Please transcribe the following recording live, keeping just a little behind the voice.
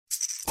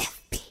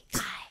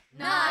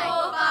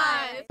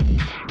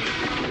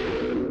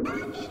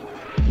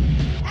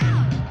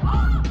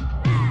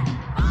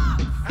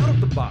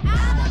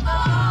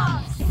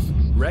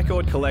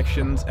record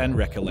collections and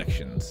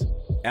recollections.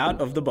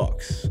 Out of the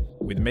Box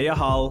with Mia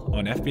Hull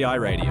on FBI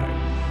Radio.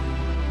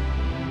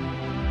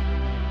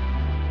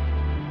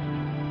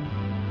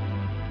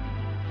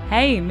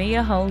 Hey,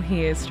 Mia Hull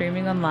here,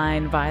 streaming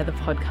online via the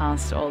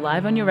podcast or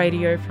live on your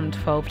radio from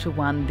 12 to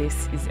 1.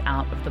 This is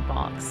Out of the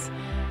Box.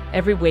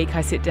 Every week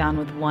I sit down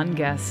with one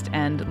guest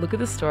and look at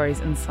the stories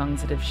and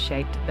songs that have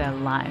shaped their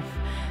life.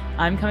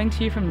 I'm coming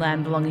to you from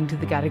land belonging to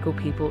the Gadigal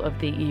people of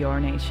the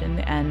Eora Nation,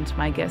 and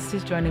my guest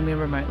is joining me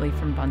remotely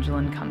from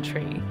Bundjalung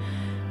country.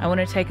 I want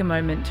to take a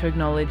moment to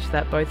acknowledge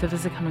that both of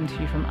us are coming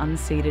to you from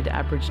unceded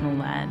Aboriginal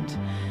land.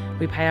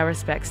 We pay our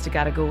respects to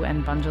Gadigal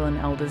and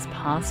Bundjalung elders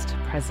past,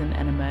 present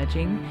and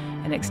emerging,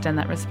 and extend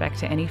that respect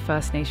to any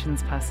First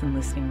Nations person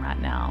listening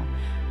right now.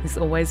 This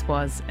always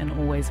was and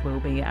always will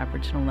be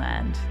Aboriginal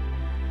land.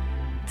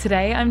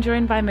 Today I'm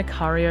joined by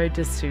Macario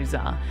De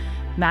Souza.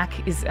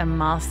 Mac is a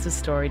master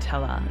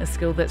storyteller, a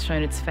skill that's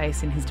shown its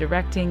face in his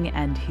directing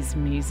and his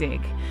music.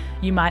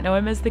 You might know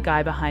him as the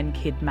guy behind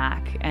Kid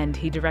Mac, and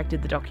he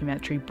directed the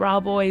documentary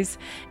Bra Boys,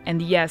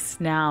 and yes,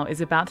 now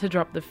is about to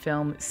drop the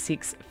film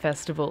 6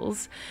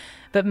 Festivals.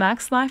 But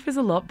Mac's life is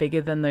a lot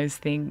bigger than those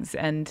things,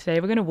 and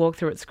today we're going to walk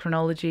through its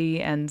chronology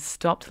and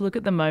stop to look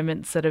at the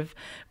moments that have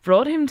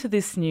brought him to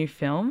this new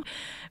film.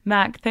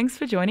 Mac, thanks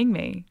for joining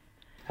me.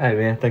 Hey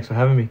man, thanks for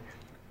having me.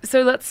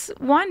 So let's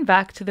wind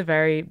back to the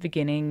very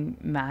beginning,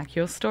 Mac.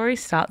 Your story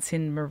starts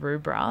in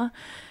Maroubra.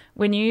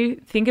 When you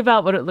think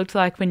about what it looked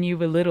like when you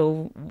were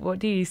little, what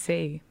do you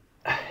see?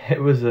 It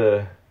was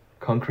a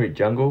concrete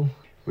jungle.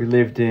 We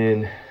lived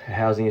in a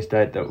housing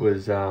estate that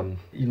was,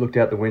 you looked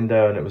out the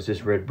window and it was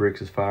just red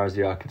bricks as far as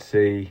the eye could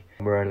see.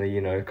 We're only,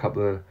 a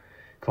couple of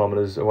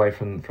kilometres away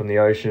from the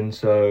ocean.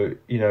 So,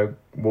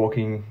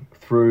 walking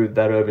through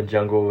that urban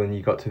jungle and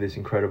you got to this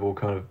incredible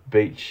kind of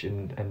beach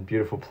and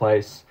beautiful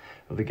place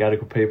of the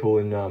Gadigal people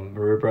in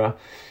Maroubra.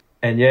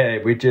 And yeah,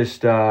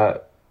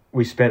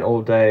 we spent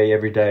all day,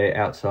 every day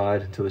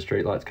outside until the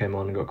street lights came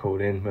on and got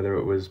called in, whether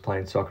it was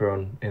playing soccer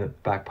in a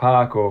back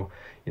park or,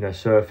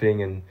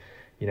 surfing and,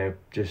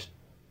 just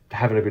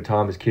having a good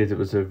time as kids. It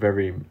was a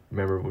very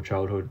memorable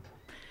childhood.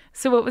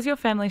 So what was your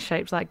family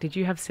shaped like? Did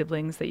you have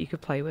siblings that you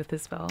could play with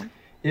as well?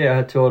 Yeah, I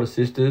had 2 older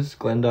sisters,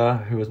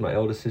 Glenda, who was my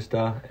elder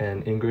sister,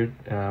 and Ingrid.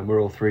 We're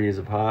all 3 years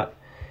apart.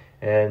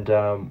 And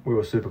we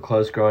were super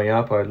close growing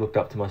up. I looked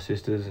up to my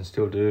sisters and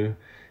still do.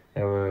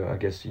 They were, I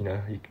guess,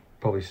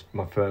 probably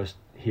my first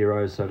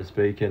heroes, so to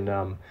speak.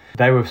 And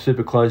they were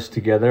super close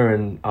together,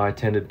 and I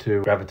tended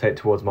to gravitate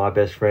towards my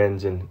best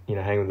friends and,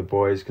 hang with the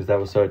boys because they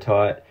were so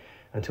tight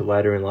until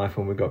later in life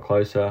when we got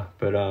closer.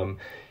 But,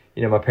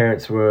 my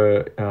parents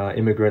were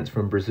immigrants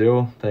from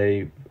Brazil.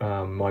 They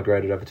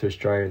migrated over to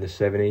Australia in the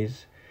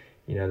 70s.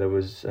 There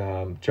was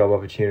job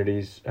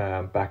opportunities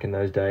back in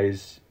those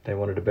days. They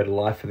wanted a better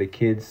life for their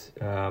kids,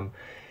 and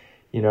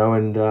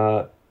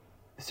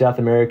South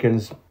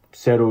Americans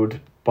settled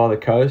by the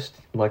coast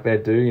like they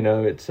do.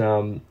 It's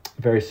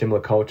very similar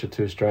culture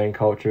to Australian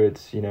culture.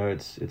 It's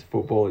it's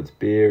football, it's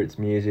beer, it's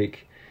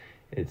music,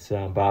 it's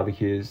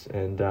barbecues,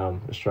 and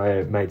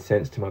Australia made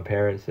sense to my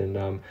parents.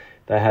 And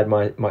they had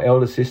my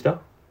elder sister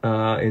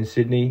in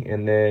Sydney,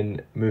 and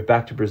then moved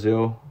back to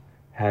Brazil.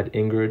 Had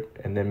Ingrid,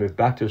 and then moved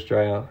back to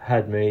Australia,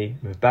 had me,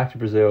 moved back to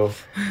Brazil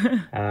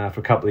for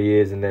a couple of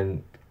years, and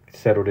then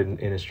settled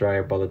in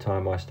Australia by the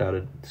time I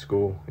started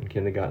school in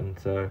kindergarten.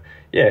 So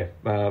yeah,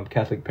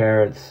 Catholic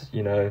parents,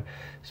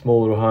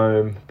 small little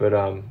home, but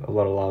a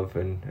lot of love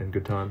and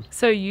good times.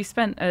 So you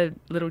spent a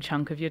little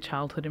chunk of your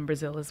childhood in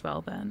Brazil as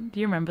well then. Do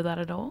you remember that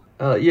at all?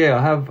 Yeah,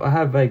 I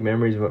have vague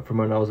memories from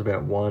when I was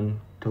about 1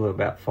 till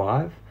about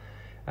 5.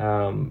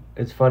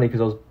 It's funny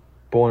because I was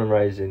born and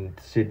raised in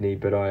Sydney,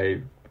 but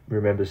I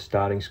remember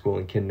starting school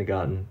in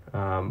kindergarten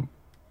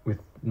with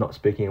not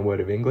speaking a word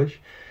of English.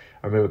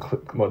 I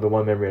remember the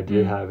one memory I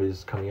do have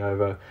is coming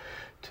over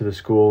to the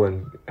school,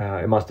 and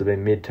it must have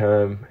been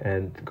midterm,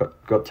 and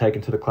got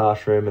taken to the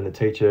classroom, and the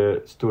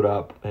teacher stood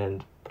up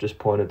and just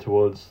pointed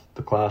towards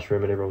the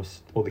classroom, and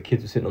all the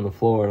kids were sitting on the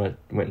floor, and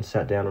I went and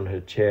sat down on her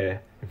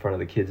chair in front of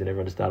the kids, and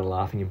everyone just started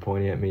laughing and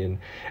pointing at me, and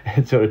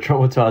it sort of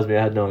traumatized me.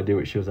 I had no idea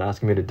what she was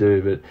asking me to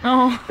do,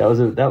 but that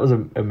was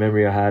a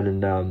memory I had,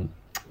 and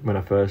when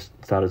I first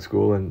started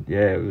school. And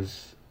yeah,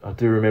 I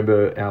do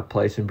remember our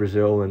place in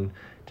Brazil and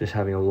just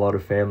having a lot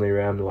of family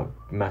around, like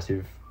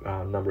massive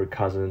number of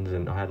cousins,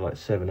 and I had like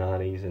 7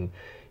 aunties and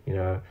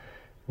a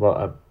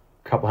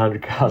couple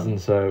hundred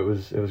cousins, so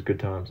it was good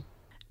times.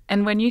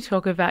 And when you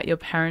talk about your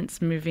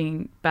parents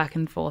moving back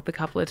and forth a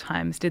couple of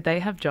times, did they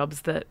have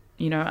jobs that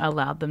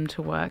allowed them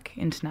to work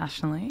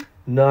internationally?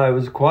 No, it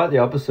was quite the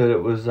opposite.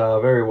 It was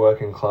very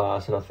working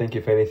class, and I think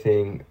if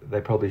anything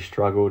they probably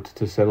struggled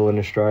to settle in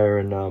Australia.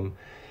 And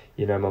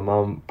my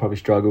mum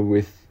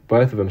probably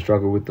both of them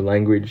struggled with the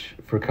language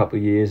for a couple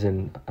of years,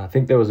 and I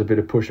think there was a bit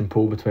of push and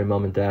pull between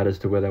mum and dad as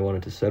to where they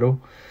wanted to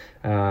settle.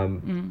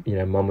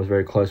 Mum was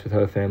very close with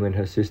her family and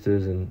her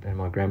sisters and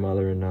my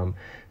grandmother, and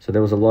so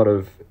there was a lot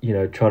of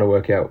trying to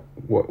work out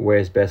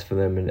where's best for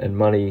them, and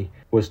money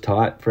was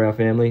tight for our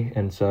family,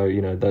 and so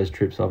those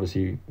trips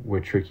obviously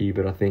were tricky,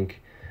 but I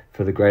think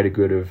for the greater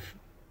good of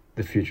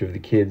the future of the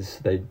kids,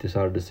 they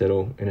decided to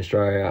settle in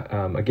Australia,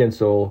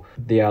 against all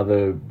the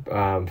other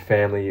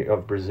family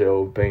of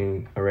Brazil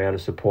being around to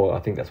support. I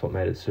think that's what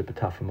made it super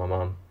tough for my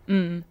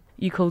mum.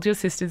 You called your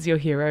sisters your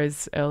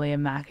heroes earlier,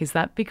 Mac. Is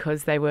that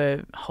because they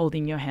were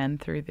holding your hand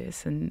through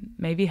this and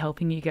maybe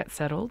helping you get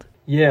settled?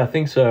 Yeah, I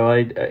think so.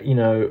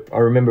 I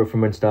remember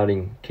from when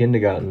starting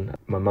kindergarten,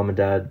 my mum and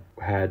dad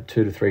had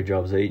 2 to 3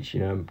 jobs each.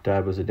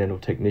 Dad was a dental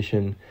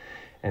technician,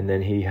 and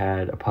then he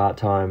had a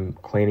part-time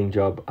cleaning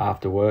job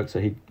after work. So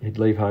he'd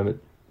leave home at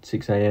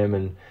 6 a.m.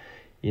 and,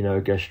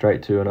 go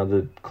straight to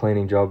another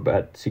cleaning job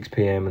at 6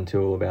 p.m.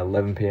 until about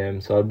 11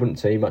 p.m. So I wouldn't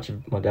see much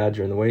of my dad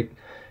during the week.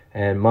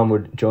 And mum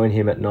would join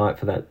him at night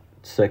for that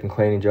second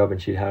cleaning job,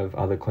 and she'd have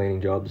other cleaning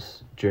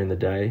jobs during the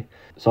day.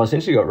 So I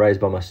essentially got raised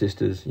by my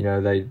sisters.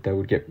 They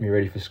would get me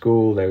ready for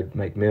school. They would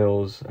make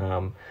meals.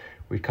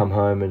 We'd come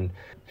home and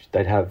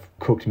they'd have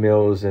cooked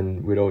meals,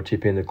 and we'd all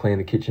chip in to clean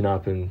the kitchen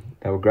up, and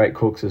they were great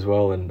cooks as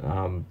well.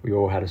 And we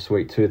all had a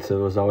sweet tooth, so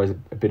there was always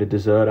a bit of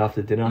dessert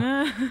after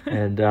dinner.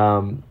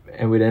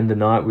 and we'd end the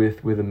night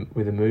with a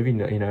movie,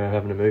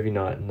 having a movie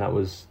night, and that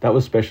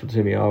was special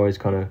to me. I always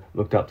kind of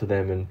looked up to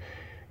them, and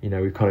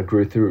we kind of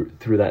grew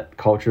through that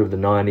culture of the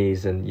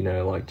 90s, and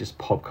like just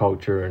pop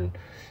culture, and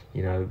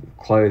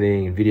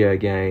clothing and video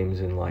games,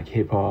 and like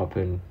hip hop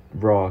and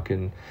rock,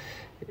 and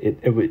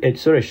it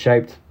sort of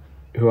shaped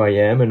who I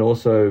am. And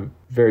also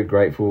very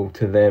grateful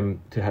to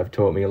them to have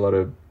taught me a lot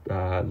of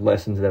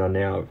lessons that I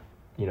now,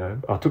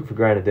 I took for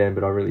granted then,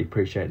 but I really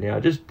appreciate now.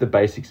 Just the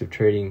basics of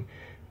treating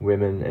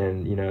women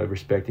and,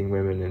 respecting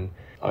women. And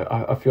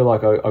I feel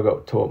like I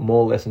got taught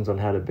more lessons on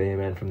how to be a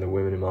man from the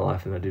women in my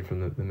life than I did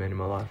from the men in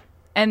my life.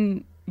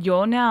 And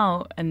you're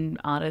now an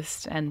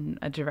artist and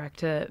a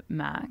director,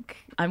 Mac.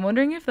 I'm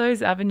wondering if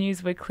those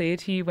avenues were clear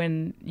to you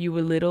when you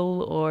were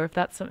little, or if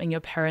that's something your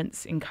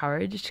parents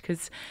encouraged,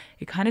 because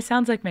it kind of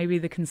sounds like maybe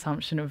the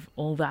consumption of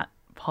all that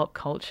pop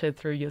culture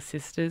through your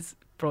sisters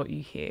brought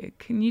you here.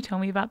 Can you tell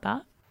me about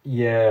that?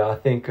 Yeah, I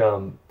think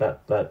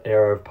that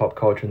era of pop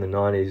culture in the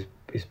 90s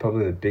is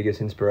probably the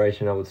biggest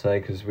inspiration, I would say,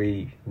 because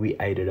we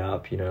ate it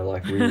up,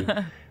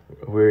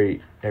 we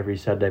every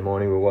Saturday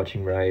morning we're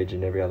watching Rage,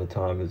 and every other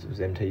time it was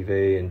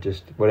MTV, and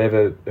just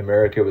whatever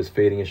America was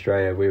feeding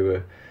Australia, we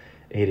were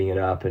eating it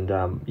up. And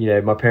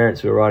my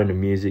parents were right into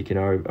music, I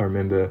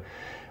remember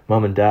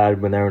mum and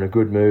dad, when they were in a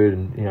good mood,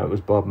 and it was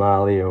Bob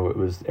Marley or it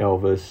was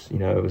Elvis,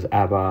 it was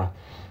ABBA,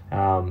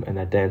 and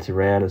they'd dance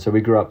around. And so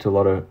we grew up to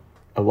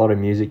a lot of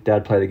music.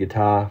 Dad played the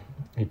guitar.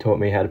 He taught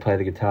me how to play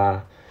the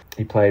guitar.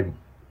 He played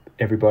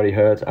Everybody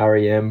Hurts,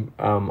 REM,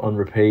 on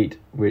repeat,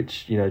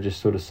 which,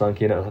 just sort of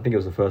sunk in. I think it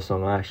was the first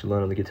song I actually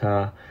learned on the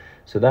guitar.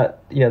 So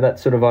that, that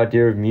sort of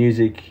idea of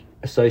music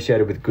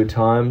associated with good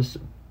times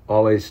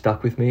always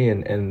stuck with me,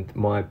 and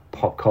my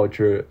pop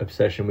culture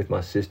obsession with my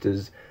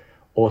sisters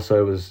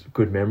also was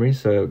good memories.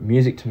 So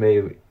music to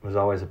me was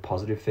always a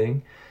positive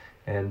thing,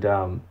 and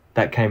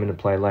that came into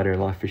play later in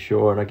life for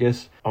sure. And I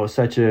guess I was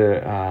such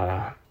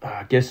a,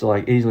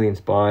 like easily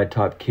inspired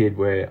type kid,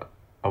 where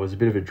I was a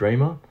bit of a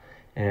dreamer.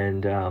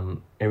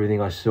 And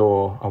everything I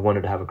saw, I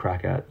wanted to have a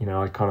crack at.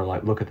 I'd kind of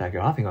like look at that,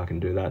 go, I think I can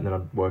do that, and then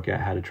I'd work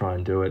out how to try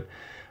and do it.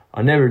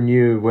 I never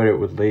knew where it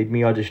would lead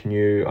me. I just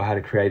knew I had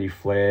a creative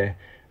flair.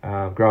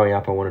 Growing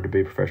up, I wanted to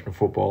be a professional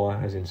footballer,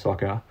 as in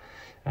soccer.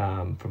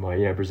 From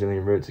my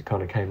Brazilian roots, it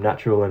kind of came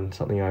natural and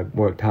something I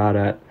worked hard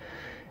at.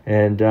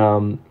 And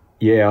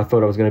I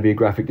thought I was going to be a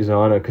graphic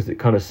designer, because it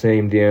kind of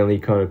seemed the only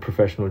kind of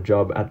professional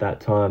job at that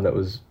time that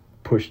was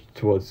pushed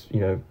towards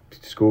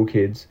school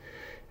kids,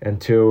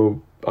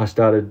 until I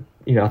started,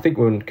 I think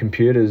when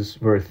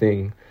computers were a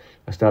thing,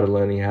 I started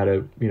learning how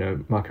to,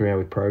 muck around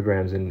with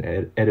programs and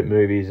edit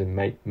movies and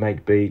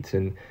make beats.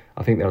 And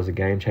I think that was a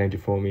game changer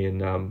for me.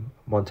 And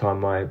one time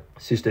my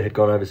sister had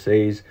gone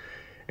overseas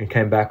and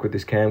came back with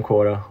this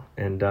camcorder,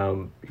 and,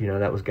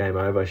 that was game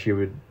over. She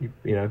would,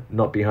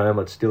 not be home.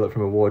 I'd steal it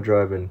from a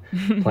wardrobe and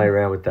play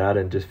around with that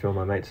and just film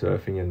my mate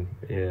surfing. And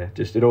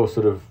it all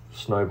sort of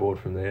snowballed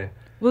from there.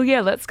 Well,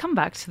 yeah, let's come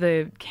back to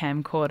the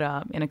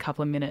camcorder in a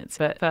couple of minutes.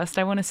 But first,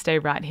 I want to stay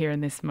right here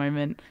in this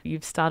moment.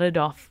 You've started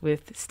off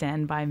with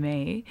Stand By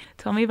Me.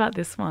 Tell me about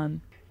this one.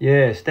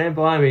 Yeah, Stand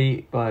By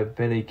Me by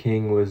Benny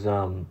King was,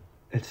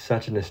 it's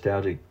such a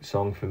nostalgic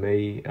song for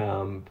me.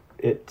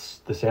 It's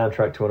the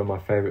soundtrack to one of my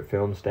favourite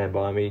films, Stand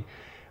By Me,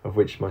 of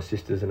which my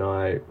sisters and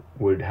I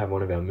would have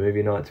one of our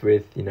movie nights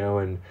with,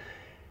 and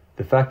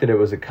the fact that it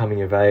was a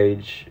coming of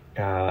age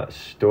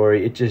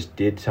story, it just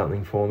did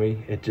something for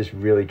me. It just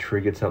really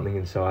triggered something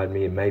inside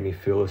me. It made me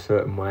feel a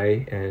certain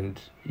way, and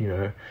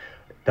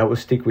that will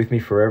stick with me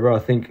forever. I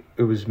think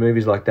it was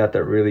movies like that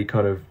really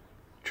kind of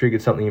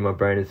triggered something in my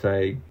brain and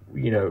say,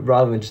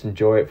 rather than just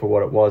enjoy it for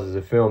what it was as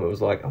a film, it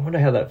was like, I wonder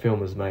how that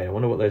film was made. I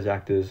wonder what those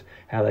actors,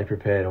 how they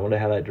prepared. I wonder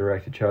how that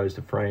director chose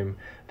to frame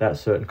that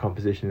certain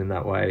composition in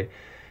that way.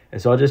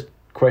 And so I just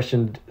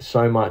questioned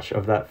so much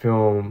of that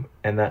film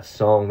and that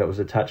song that was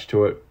attached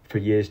to it for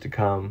years to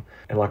come.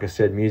 And like I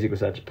said, music was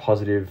such a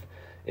positive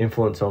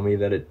influence on me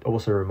that it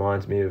also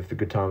reminds me of the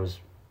good times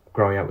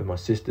growing up with my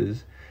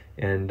sisters.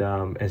 And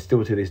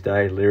still to this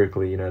day,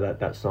 lyrically,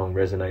 that song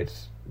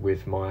resonates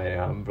with my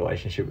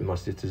relationship with my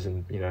sisters,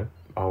 and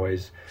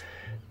always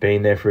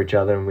being there for each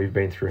other, and we've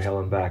been through hell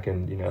and back,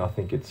 and I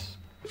think it's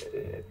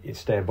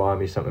Stand By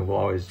Me, something we'll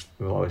always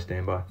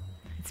stand by.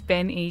 It's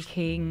Ben E.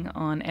 King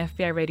on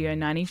FBI Radio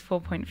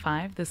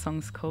 94.5. The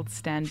song's called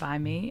Stand By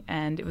Me,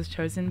 and it was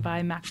chosen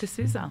by Mac De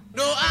Souza.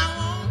 No,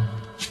 I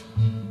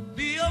won't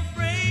be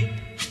afraid.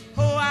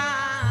 Oh,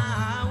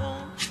 I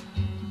won't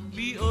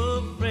be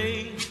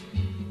afraid.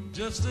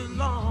 Just as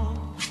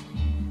long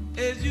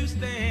as you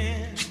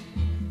stand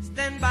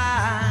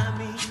by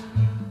me.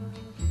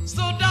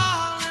 So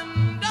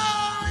darling,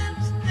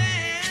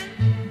 stand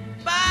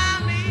by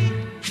me.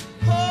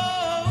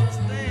 Oh,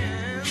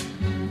 stand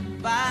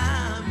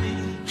by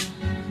me.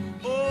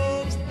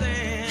 Oh,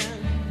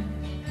 stand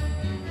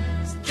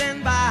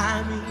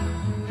by me.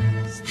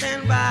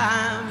 Stand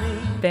by me.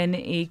 Ben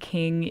E.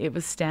 King, it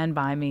was Stand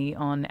By Me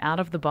on Out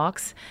of the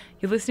Box.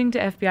 You're listening to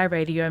FBI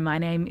Radio. My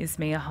name is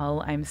Mia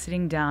Hull. I'm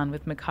sitting down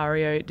with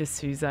Macario De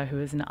Souza, who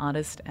is an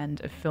artist and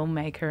a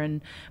filmmaker.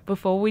 And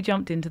before we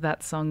jumped into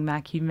that song,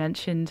 Mac, you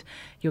mentioned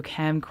your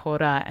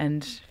camcorder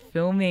and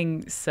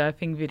filming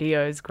surfing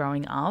videos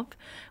growing up.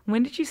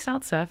 When did you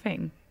start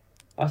surfing?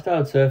 I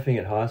started surfing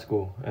at high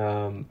school.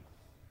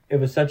 It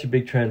was such a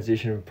big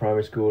transition from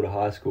primary school to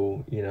high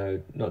school,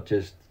 not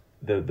just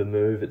the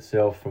move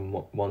itself from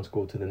one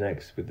school to the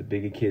next with the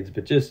bigger kids,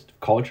 but just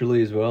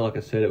culturally as well. Like I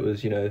said, it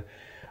was, I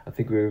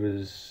think it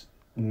was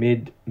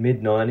mid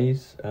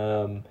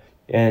 90s,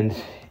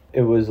 and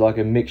it was like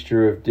a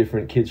mixture of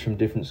different kids from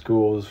different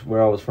schools.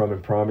 Where I was from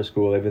in primary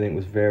school, everything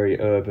was very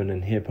urban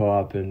and hip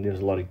hop, and there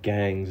was a lot of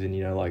gangs, and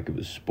it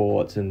was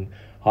sports. And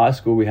high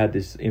school, we had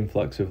this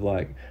influx of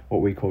like what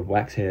we called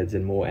wax heads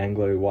and more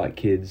Anglo white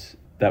kids.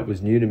 That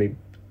was new to me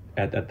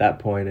at that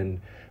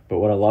point. But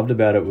what I loved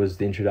about it was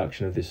the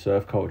introduction of this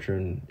surf culture,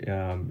 and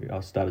I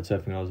started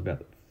surfing when I was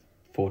about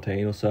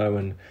 14 or so,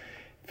 and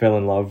fell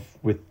in love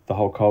with the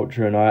whole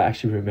culture. And I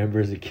actually remember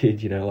as a kid,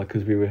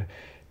 because we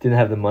didn't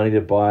have the money to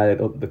buy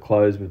the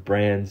clothes with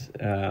brands,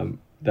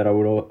 that I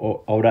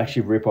would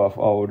actually rip off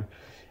old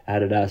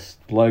Adidas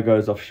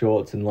logos off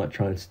shorts and like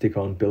try and stick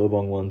on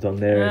Billabong ones on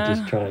there and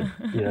just try and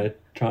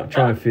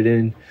try and fit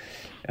in.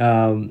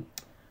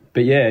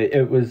 But yeah,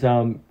 it was.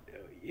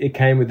 It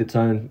came with its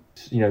own,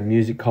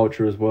 music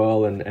culture as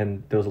well,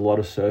 and there was a lot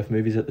of surf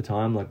movies at the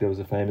time. Like there was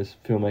a famous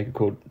filmmaker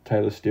called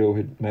Taylor Steele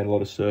who made a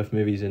lot of surf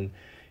movies, and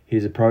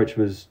his approach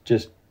was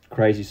just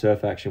crazy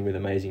surf action with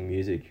amazing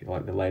music,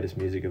 like the latest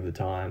music of the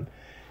time.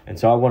 And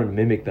so I wanted to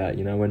mimic that.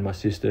 When my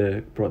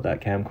sister brought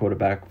that camcorder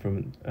back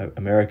from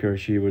America,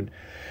 she would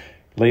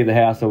leave the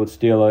house, I would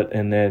steal it,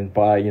 and then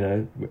buy,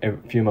 a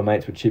few of my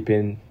mates would chip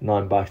in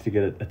 $9 to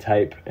get a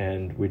tape,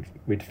 and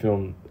we'd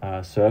film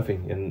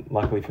surfing. And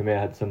luckily for me, I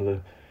had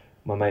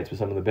my mates were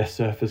some of the best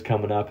surfers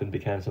coming up and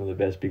became some of the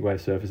best big wave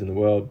surfers in the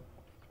world.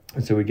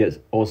 And so we'd get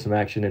awesome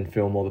action and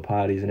film all the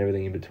parties and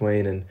everything in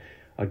between. And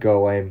I'd go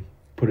away and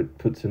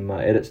put some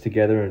edits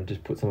together and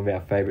just put some of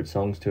our favourite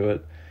songs to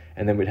it.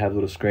 And then we'd have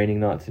little screening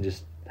nights and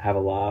just have a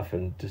laugh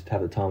and just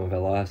have the time of our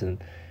lives. And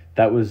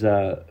that was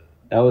I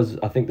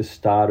think the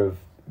start of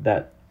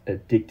that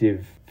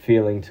addictive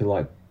feeling to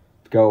like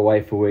go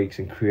away for weeks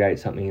and create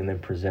something and then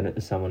present it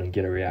to someone and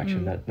get a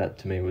reaction. That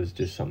to me was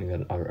just something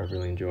that I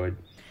really enjoyed.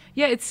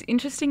 Yeah, it's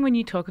interesting when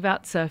you talk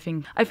about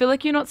surfing. I feel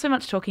like you're not so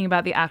much talking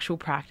about the actual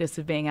practice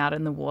of being out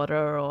in the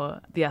water or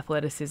the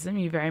athleticism.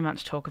 You very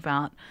much talk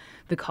about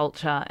the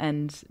culture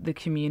and the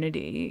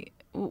community.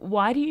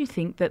 Why do you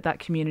think that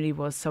community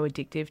was so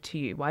addictive to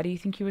you? Why do you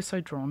think you were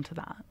so drawn to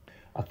that?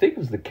 I think it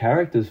was the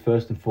characters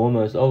first and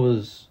foremost. I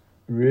was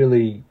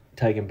really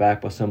taken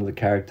back by some of the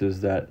characters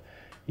that,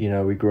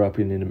 we grew up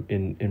in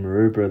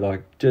Maroubra,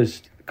 like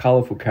just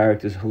colourful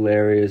characters,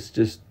 hilarious,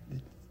 just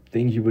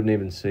things you wouldn't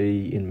even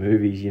see in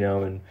movies,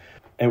 and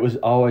it was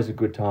always a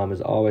good time. There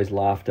was always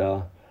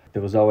laughter.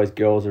 There was always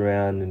girls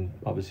around, and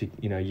obviously,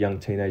 young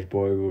teenage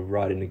boy, we were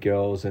right into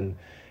girls, and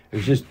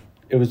it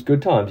was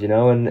good times,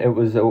 and it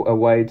was a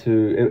way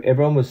to,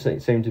 everyone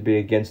seemed to be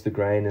against the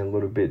grain and a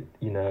little bit,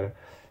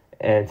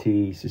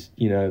 anti,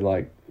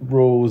 like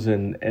rules,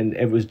 and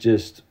it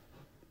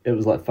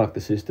was like fuck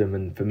the system.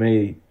 And for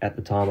me at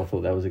the time, I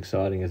thought that was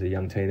exciting as a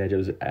young teenager.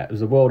 It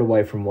was a world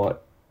away from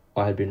what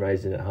I had been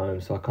raised in at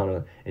home, so I kind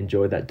of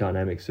enjoyed that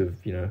dynamics of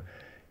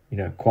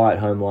quiet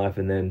home life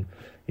and then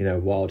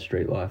wild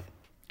street life.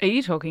 Are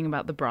you talking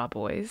about the Bra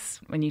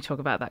Boys when you talk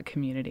about that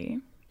community?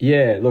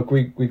 Yeah, look,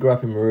 we grew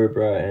up in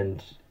Maroubra,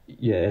 and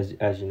yeah,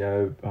 as you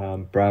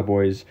know, Bra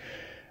Boys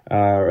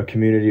are a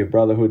community of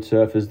brotherhood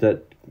surfers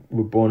that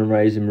were born and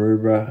raised in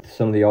Maroubra.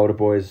 Some of the older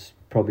boys,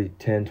 probably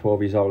 10,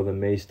 12 years older than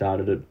me,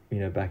 started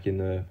it, back in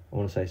the, I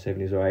want to say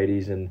 70s or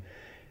 80s, and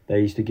they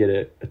used to get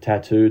a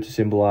tattoo to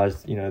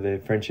symbolise, their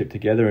friendship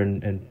together,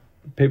 and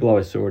people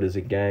always saw it as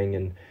a gang,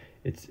 and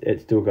it's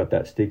still got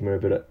that stigma,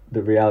 but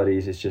the reality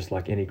is it's just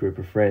like any group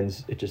of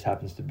friends. It just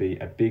happens to be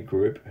a big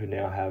group who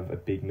now have a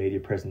big media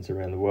presence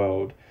around the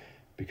world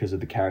because of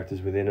the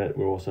characters within it.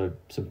 We're also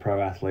some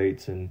pro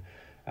athletes, and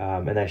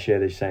they share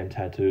the same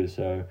tattoos.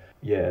 So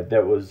yeah,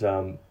 that was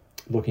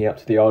looking up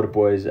to the older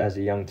boys as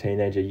a young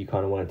teenager. You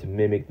kind of wanted to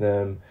mimic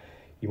them.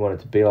 You wanted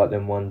to be like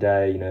them one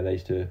day. You know, they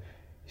used to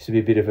be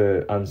a bit of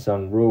a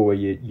unsung rule where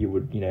you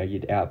would, you know,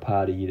 you'd out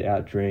party, you'd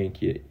out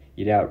drink,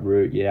 you'd out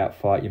root, you'd out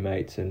fight your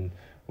mates and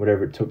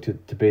whatever it took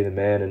to be the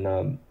man.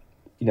 And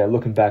you know,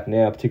 looking back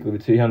now, particularly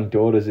with two young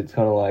daughters, it's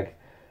kind of like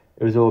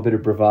it was all a bit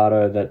of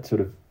bravado that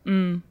sort of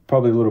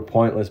probably a little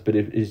pointless, but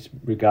it is,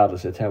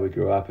 regardless, that's how we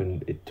grew up,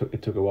 and it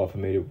took a while for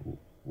me to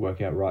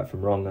work out right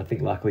from wrong. And I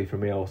think luckily for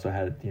me, I also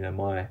had, you know,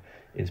 my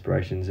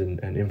inspirations and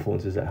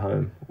influences at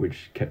home,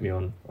 which kept me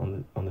on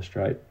the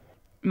straight.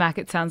 Mac,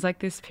 it sounds like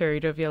this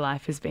period of your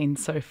life has been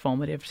so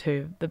formative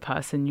to the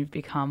person you've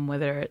become,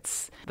 whether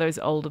it's those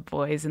older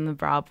boys and the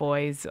bra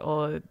boys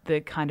or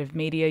the kind of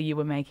media you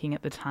were making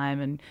at the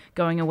time and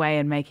going away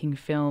and making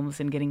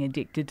films and getting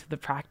addicted to the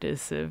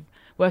practice of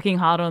working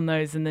hard on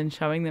those and then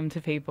showing them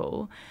to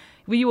people.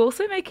 Were you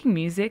also making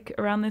music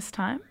around this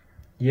time?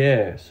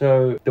 Yeah,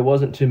 so there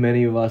wasn't too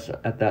many of us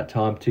at that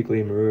time, particularly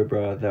in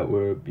Maroubra, that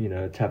were, you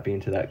know, tapping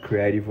into that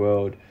creative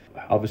world.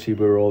 Obviously,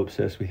 we were all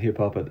obsessed with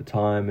hip-hop at the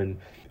time, and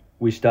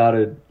we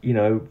started, you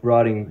know,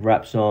 writing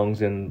rap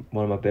songs, and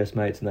one of my best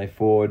mates, Nath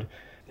Ford,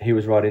 he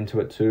was right into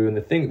it too. And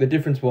the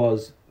difference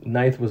was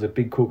Nath was a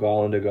big Cook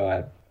Islander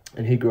guy,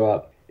 and he grew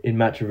up in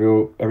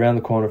Matraville, around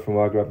the corner from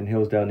where I grew up in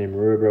Hillsdale near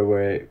Maroubra,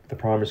 where the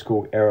primary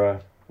school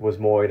era was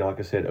more, you know, like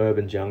I said,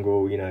 urban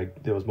jungle. You know,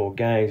 there was more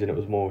gangs and it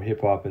was more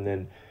hip hop, and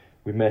then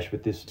we meshed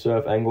with this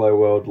surf Anglo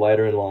world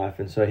later in life.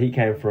 And so he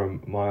came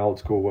from my old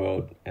school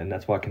world, and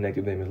that's why I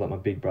connected with him. He was like my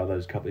big brother,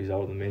 who's a couple of years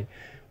older than me.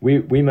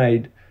 We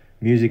made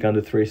music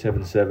under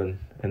 377,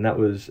 and that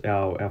was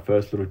our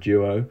first little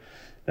duo.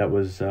 That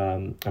was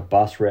a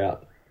bus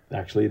route,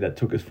 actually, that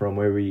took us from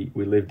where we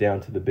lived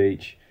down to the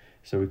beach.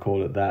 So we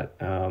called it that.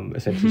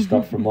 Essentially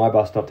stopped from my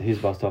bus stop to his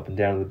bus stop and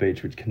down to the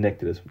beach, which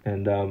connected us.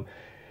 And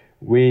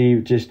we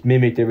just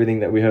mimicked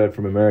everything that we heard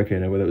from America, you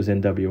know, whether it was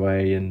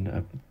NWA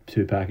and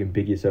Tupac and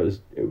Biggie. So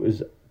it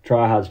was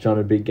tryhards trying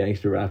to be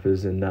gangster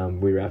rappers,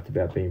 and we rapped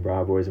about being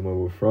bra boys and where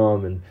we were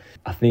from. And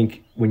I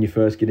think when you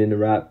first get into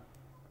rap,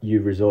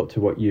 you resort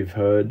to what you've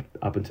heard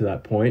up until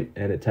that point,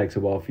 and it takes a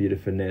while for you to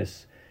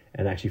finesse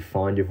and actually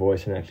find your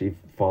voice and actually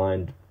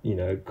find, you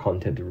know,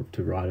 content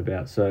to write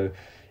about. So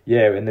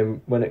yeah, and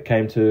then when it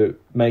came to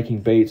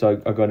making beats, I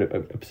got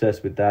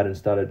obsessed with that and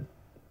started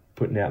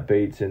putting out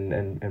beats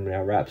and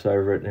our raps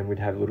over it, and we'd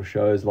have little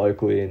shows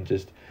locally and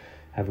just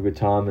have a good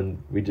time.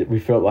 And we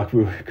felt like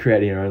we were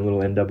creating our own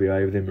little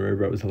NWA within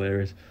Maroubra. It was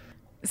hilarious.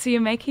 So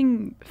you're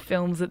making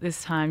films at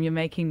this time, you're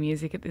making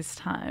music at this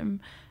time.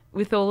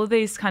 With all of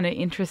these kind of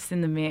interests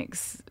in the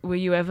mix, were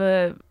you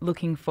ever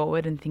looking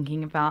forward and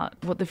thinking about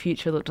what the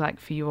future looked like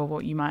for you or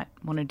what you might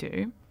want to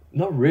do?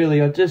 Not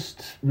really. I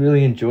just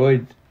really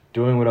enjoyed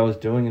doing what I was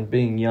doing, and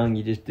being young,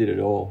 you just did it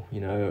all,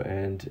 you know.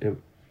 And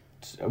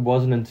it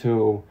wasn't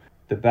until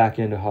the back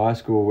end of high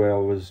school where I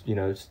was, you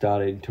know,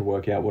 starting to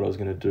work out what I was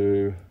going to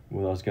do,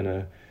 whether I was going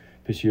to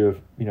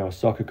pursue a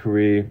soccer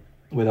career,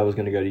 whether I was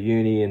going to go to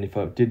uni, and if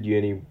I did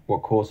uni,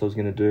 what course I was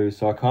going to do.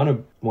 So I kind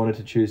of wanted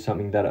to choose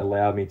something that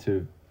allowed me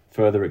to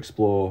further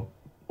explore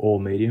all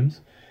mediums,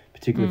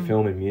 particularly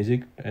film and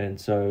music. And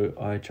so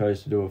I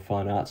chose to do a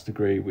fine arts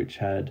degree, which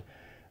had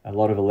a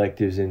lot of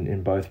electives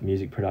in both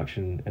music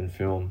production and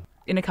film.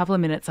 In a couple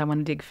of minutes, I want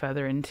to dig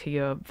further into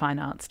your fine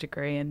arts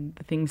degree and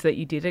the things that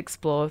you did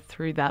explore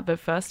through that. But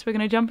first, we're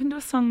going to jump into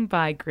a song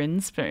by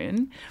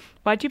Grinspoon.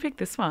 Why'd you pick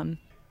this one?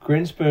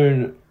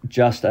 Grinspoon,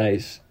 Just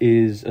Ace,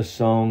 is a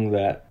song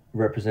that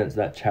represents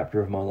that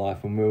chapter of my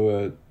life. When we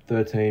were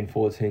 13,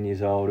 14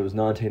 years old, it was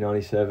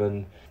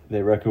 1997.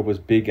 Their record was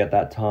big at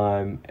that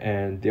time,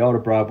 and the older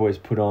Bra Boys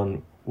put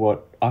on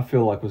what I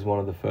feel like was one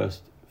of the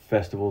first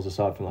festivals,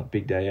 aside from like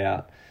Big Day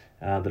Out,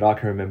 that I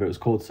can remember. It was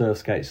called Surf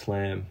Skate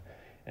Slam,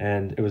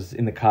 and it was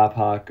in the car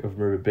park of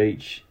Maroubra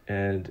Beach,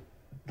 and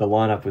the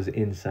lineup was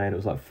insane. It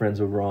was like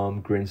Frenzel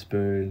Rom,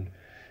 Grinspoon,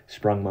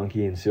 Sprung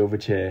Monkey, and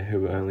Silverchair, who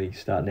were only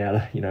starting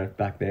out, you know,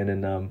 back then.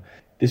 And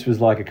this was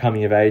like a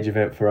coming of age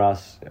event for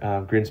us.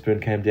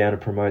 Grinspoon came down to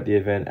promote the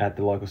event at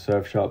the local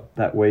surf shop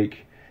that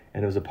week,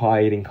 and it was a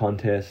pie eating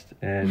contest,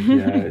 and you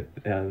know,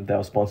 they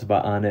were sponsored by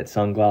Arnett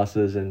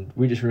sunglasses, and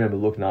we just remember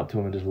looking up to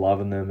them and just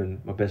loving them.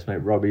 And my best mate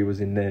Robbie was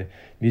in their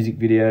music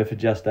video for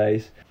Just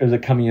Ace. It was a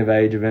coming of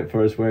age event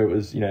for us, where it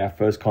was, you know, our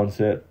first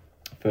concert,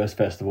 first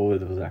festival.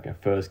 It was like our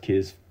first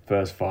kiss,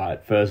 first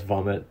fight, first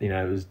vomit. You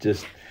know, it was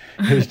just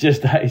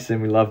Ace,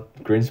 and we loved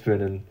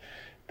Grinspoon, and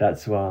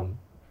that's and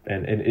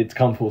it's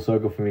come full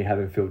circle for me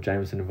having Phil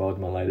Jameson involved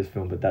in my latest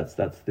film. But that's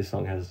this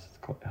song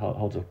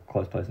holds a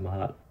close place in my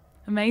heart.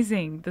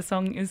 Amazing. The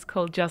song is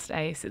called Just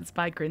Ace. It's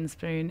by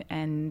Grinspoon,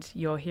 and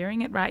you're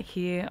hearing it right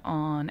here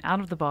on Out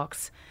of the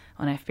Box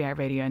on FBI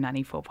Radio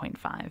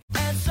 94.5.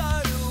 And so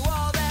do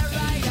all their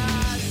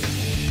riders,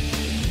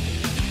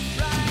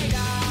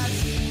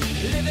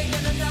 living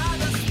in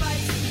another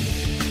space,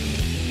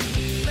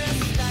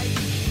 mistake,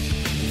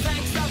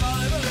 thanks I'm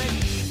over it.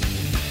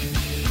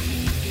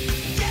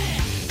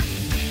 Yeah,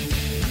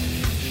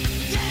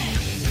 yeah,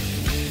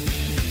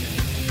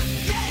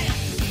 yeah, yeah,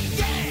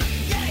 yeah,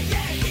 yeah,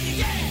 yeah,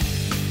 yeah.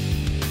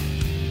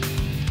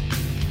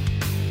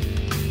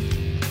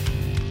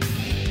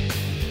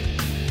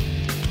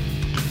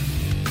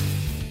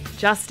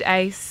 Just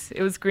Ace.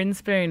 It was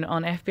Grinspoon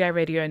on FBI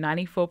Radio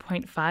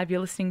 94.5. You're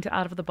listening to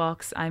Out of the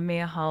Box. I'm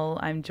Mia Hull.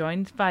 I'm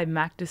joined by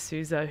Mac De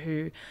Souza,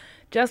 who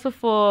just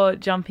before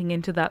jumping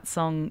into that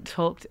song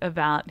talked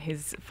about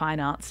his fine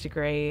arts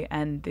degree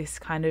and this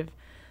kind of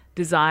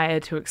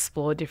desire to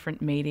explore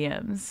different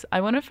mediums.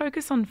 I want to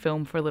focus on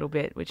film for a little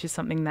bit, which is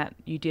something that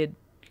you did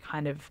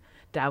kind of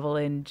dabble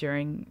in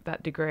during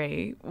that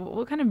degree.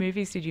 What kind of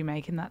movies did you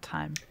make in that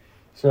time?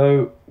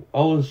 So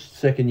I was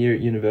second year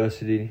at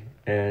university,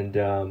 and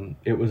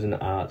it was an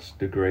arts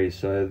degree,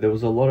 so there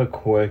was a lot of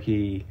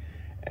quirky,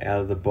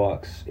 out of the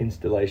box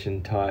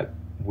installation type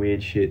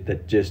weird shit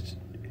that just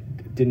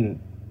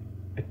didn't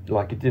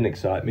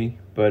excite me.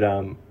 But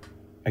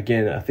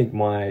again, I think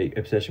my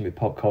obsession with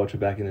pop culture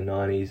back in the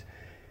 90s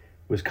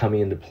was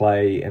coming into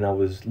play, and I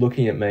was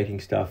looking at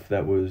making stuff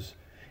that was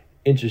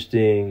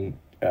interesting,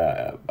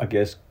 I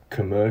guess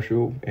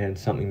commercial, and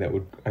something that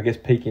would, I guess,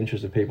 pique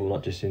interest of people,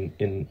 not just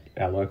in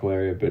our local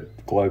area,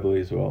 but globally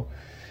as well.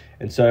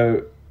 And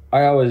so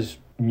I always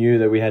knew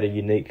that we had a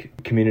unique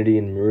community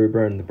in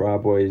Maroubra, and the Bra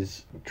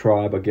Boys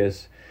tribe, I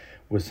guess,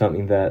 was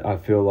something that I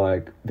feel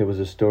like there was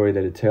a story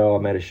there to tell. I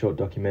made a short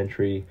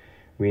documentary.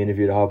 We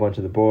interviewed a whole bunch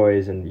of the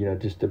boys, and, you know,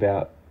 just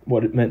about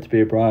what it meant to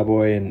be a Bra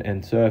Boy, and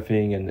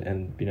surfing,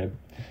 and, you know,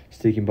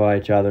 sticking by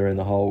each other, and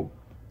the whole,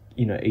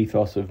 you know,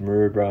 ethos of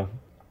Maroubra.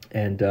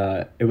 And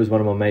it was one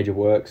of my major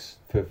works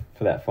for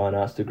that fine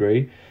arts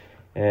degree,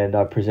 and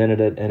I presented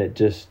it, and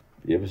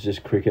it was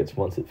just crickets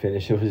once it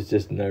finished. It was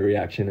just no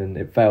reaction, and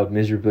it failed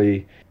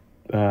miserably.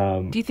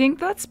 Do you think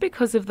that's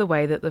because of the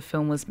way that the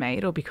film was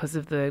made, or because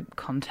of the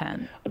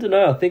content? I don't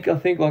know. I think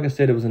like I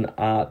said, it was an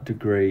art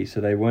degree, so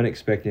they weren't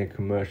expecting a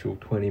commercial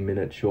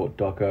 20-minute short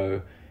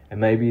doco,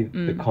 and maybe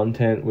the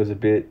content was a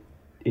bit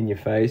in your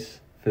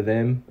face for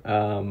them.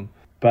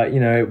 But, you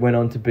know, it went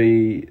on to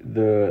be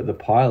the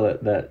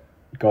pilot that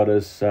got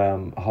us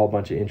a whole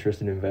bunch of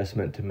interest and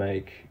investment to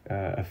make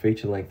a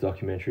feature-length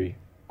documentary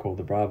called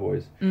The Bra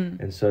Boys.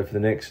 And so for the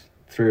next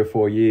 3 or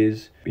 4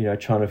 years, you know,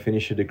 trying to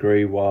finish a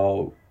degree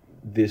while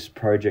this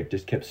project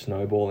just kept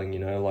snowballing, you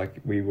know, like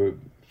we were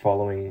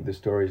following the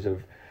stories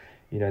of,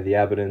 you know, the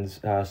Aberdons,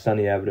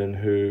 Sonny Aberden,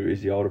 who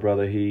is the older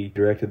brother. He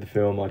directed the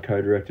film, I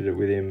co-directed it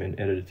with him and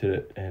edited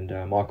it, and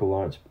Michael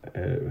Lawrence,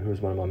 who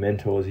was one of my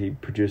mentors, he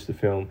produced the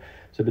film.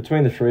 So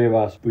between the three of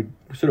us, we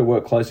sort of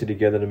worked closely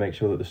together to make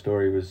sure that the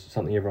story was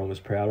something everyone was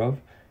proud of.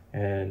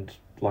 And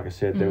like I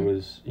said, there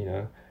was, you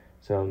know,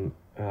 some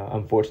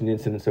unfortunate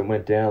incidents that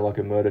went down, like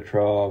a murder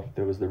trial.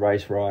 There was the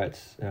race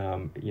riots.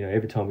 You know,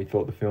 every time we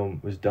thought the film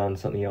was done,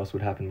 something else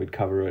would happen. We'd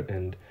cover it,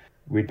 and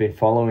we'd been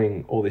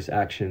following all this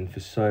action for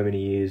so many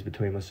years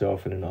between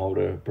myself and an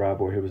older Bra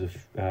Boy who was a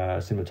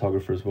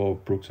cinematographer as well,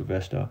 Brooks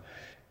Sylvester.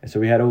 And so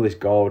we had all this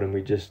gold, and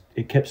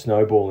it kept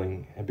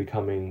snowballing and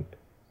becoming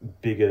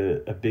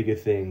a bigger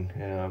thing.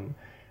 And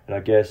I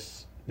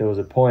guess there was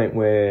a point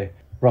where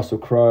Russell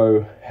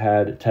Crowe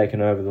had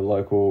taken over the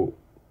local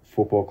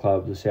football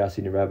club, the South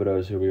Sydney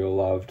Rabbitohs, who we all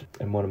loved,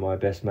 and one of my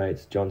best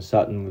mates, John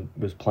Sutton,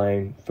 was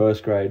playing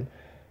first grade,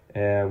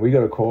 and we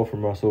got a call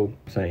from Russell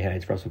saying, hey,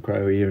 it's Russell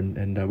Crowe here,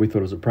 and we thought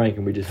it was a prank,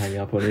 and we just hung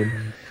up on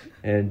him.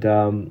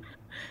 And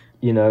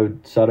you know,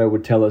 Sutto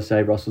would tell us,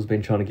 hey, Russell's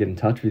been trying to get in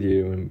touch with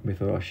you, and we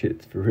thought, oh shit,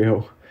 it's for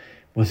real.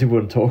 What's he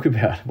want to talk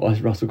about? Why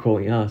is Russell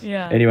calling us?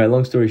 Yeah. Anyway,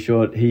 long story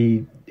short,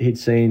 he'd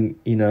seen,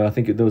 you know, I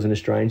think there was an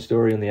Australian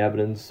story on the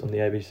Aberdons on the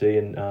ABC,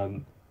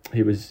 and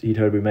he'd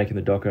heard we were making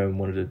the doco and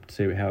wanted to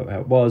see how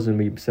it was, and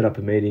we set up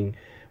a meeting.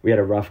 We had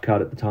a rough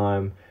cut at the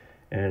time,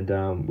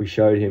 and we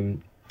showed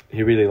him.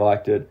 He really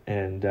liked it,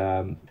 and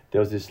there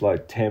was this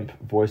like temp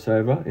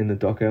voiceover in the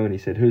doco, and he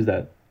said, "Who's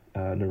that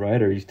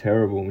narrator? He's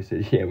terrible." And we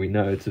said, "Yeah, we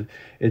know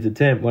it's a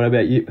temp. What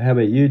about you? How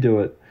about you do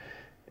it?"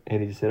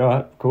 And he just said, "All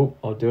right, cool,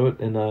 I'll do it."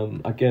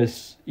 And I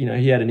guess, you know,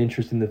 he had an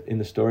interest in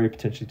the story,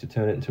 potentially to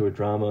turn it into a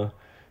drama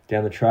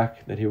down the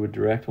track that he would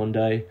direct one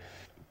day.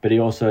 But he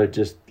also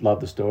just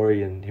loved the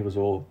story, and he was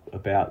all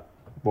about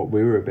what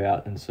we were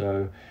about. And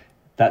so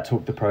that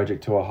took the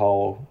project to a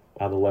whole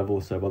other level.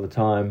 So by the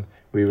time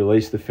we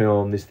released the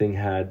film, this thing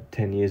had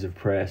 10 years of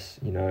press,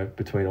 you know,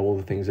 between all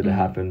the things that had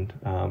happened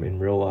in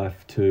real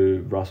life,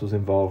 to Russell's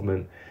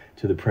involvement,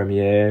 to the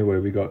premiere, where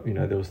we got, you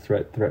know, there was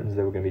threatens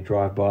there were going to be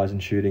drive-bys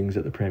and shootings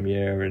at the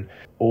premiere, and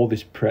all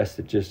this press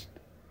that just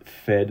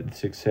fed the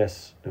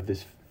success of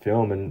this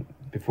film. And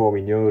before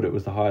we knew it, it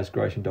was the highest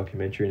grossing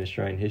documentary in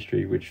Australian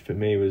history, which for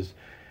me was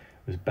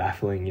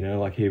baffling, you know.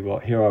 Like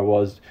here I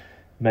was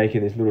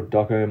making this little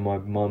doco in my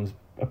mum's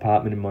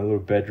apartment in my little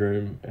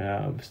bedroom,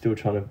 still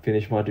trying to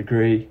finish my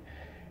degree,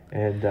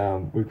 and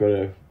we've got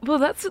to... Well,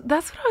 that's what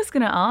I was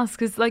going to ask,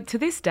 because like to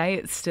this day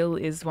it still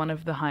is one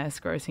of the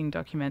highest grossing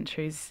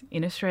documentaries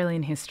in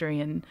Australian history,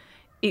 and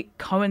it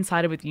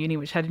coincided with uni,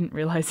 which I didn't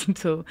realise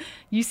until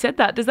you said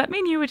that. Does that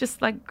mean you were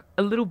just like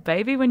a little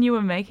baby when you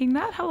were making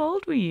that? How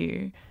old were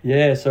you?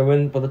 Yeah, so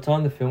by the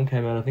time the film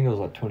came out, I think I was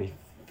like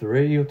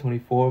 23 or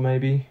 24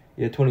 maybe.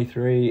 Yeah,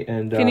 23.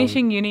 And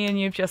finishing uni, and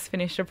you've just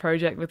finished a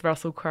project with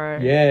Russell Crowe.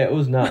 Yeah, it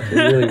was nuts. It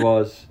really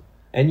was.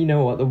 And you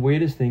know what? The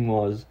weirdest thing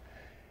was,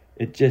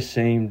 it just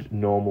seemed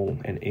normal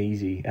and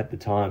easy at the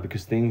time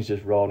because things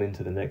just rolled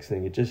into the next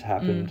thing. It just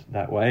happened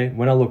that way.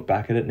 When I look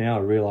back at it now,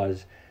 I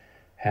realise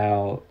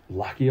how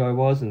lucky I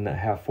was and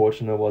how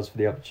fortunate I was for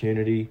the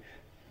opportunity,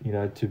 you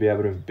know, to be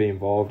able to be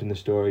involved in the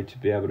story, to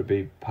be able to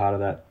be part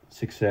of that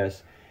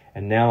success.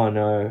 And now I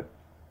know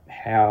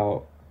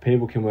how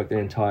people can work their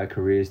entire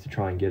careers to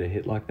try and get a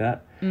hit like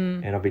that.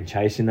 And I've been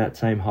chasing that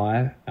same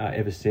high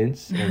ever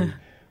since. And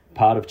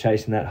part of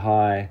chasing that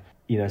high,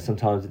 you know,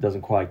 sometimes it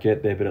doesn't quite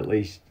get there, but at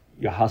least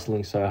you're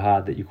hustling so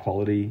hard that your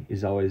quality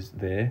is always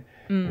there.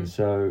 And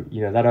so,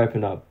 you know, that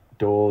opened up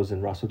doors,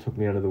 and Russell took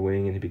me under the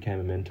wing and he became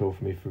a mentor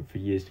for me for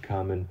years to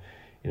come. And,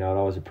 you know, I'd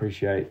always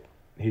appreciate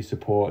his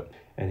support,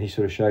 and he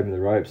sort of showed me the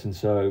ropes. And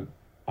so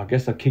I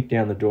guess I kicked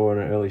down the door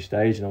at an early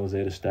stage, and I was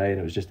there to stay, and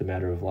it was just a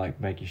matter of like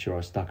making sure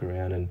I stuck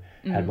around and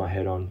had my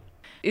head on.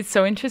 It's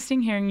so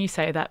interesting hearing you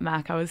say that,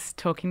 Mac. I was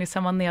talking to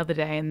someone the other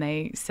day and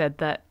they said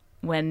that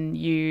when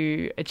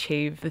you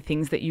achieve the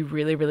things that you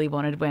really, really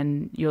wanted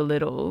when you're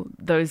little,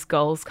 those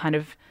goals kind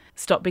of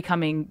stop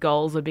becoming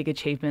goals or big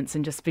achievements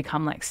and just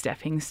become like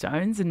stepping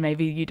stones. And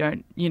maybe you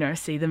don't, you know,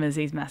 see them as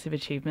these massive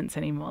achievements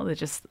anymore. They're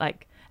just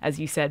like, as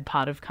you said,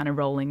 part of kind of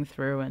rolling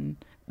through,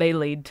 and they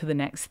lead to the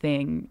next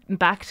thing.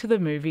 Back to the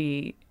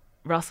movie,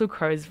 Russell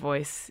Crowe's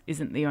voice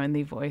isn't the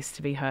only voice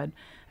to be heard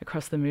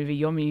across the movie.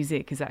 Your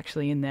music is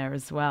actually in there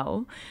as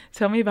well.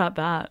 Tell me about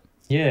that.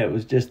 Yeah, it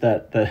was just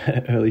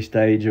the early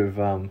stage of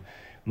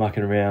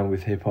mucking around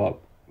with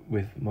hip-hop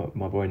with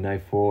my boy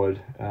Nate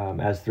Ford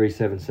as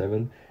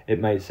 377. It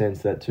made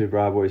sense that two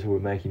bra boys who were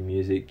making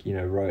music, you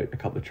know, wrote a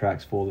couple of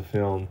tracks for the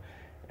film.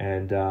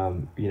 And,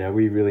 you know,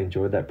 we really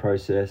enjoyed that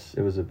process.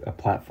 It was a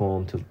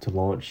platform to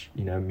launch,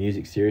 you know,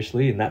 music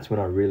seriously. And that's when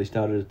I really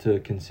started to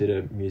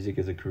consider music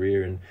as a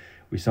career. And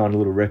we signed a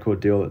little record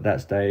deal at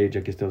that stage. I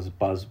guess there was a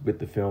buzz with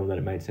the film that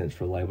it made sense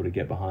for a label to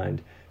get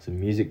behind some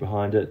music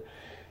behind it.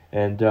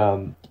 And,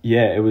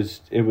 yeah, it was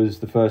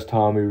the first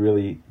time we were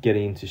really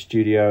getting into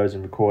studios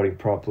and recording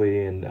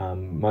properly.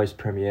 And most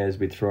premieres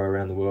we'd throw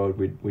around the world,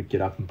 we'd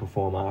get up and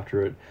perform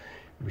after it.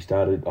 We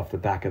started off the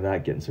back of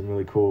that, getting some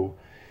really cool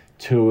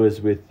tours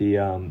with the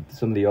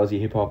some of the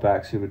Aussie hip-hop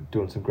acts who were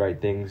doing some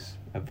great things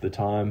at the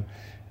time.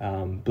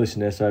 Bliss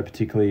and Esso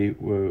particularly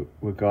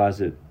were guys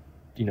that,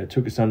 you know,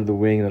 took us under the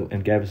wing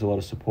and gave us a lot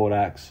of support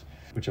acts,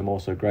 which I'm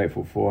also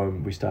grateful for.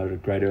 And we started a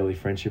great early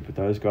friendship with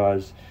those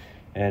guys.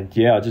 And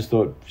yeah, I just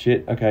thought,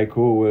 shit, okay,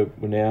 cool.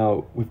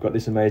 We've got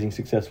this amazing,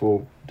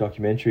 successful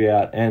documentary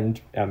out,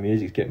 and our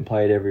music's getting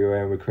played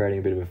everywhere, and we're creating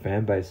a bit of a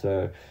fan base.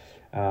 So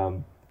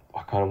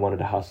I kind of wanted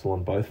to hustle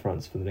on both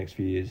fronts for the next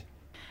few years.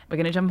 We're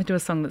going to jump into a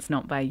song that's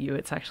not by you.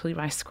 It's actually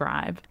by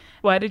Scribe.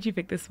 Why did you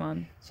pick this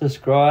one? So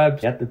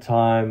Scribe, at the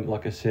time,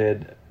 like I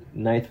said,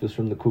 Nath was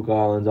from the Cook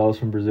Islands. I was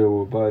from Brazil. We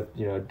were both,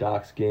 you know,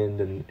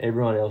 dark-skinned, and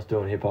everyone else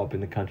doing hip-hop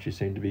in the country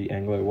seemed to be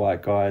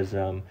Anglo-white guys.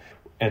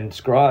 And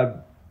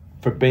Scribe,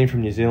 for being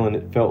from New Zealand,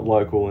 it felt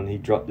local, and he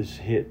dropped this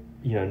hit,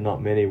 you know,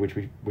 Not Many, which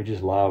we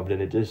just loved,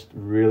 and it just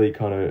really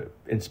kind of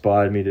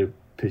inspired me to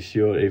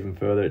pursue it even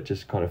further. It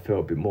just kind of felt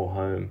a bit more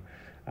home.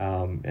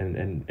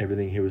 And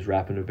everything he was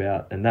rapping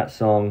about. And that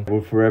song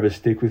will forever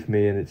stick with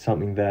me, and it's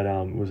something that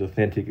was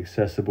authentic,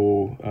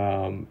 accessible,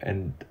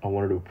 and I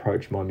wanted to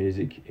approach my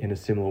music in a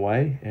similar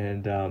way.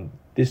 And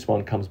this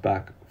one comes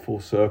back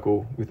full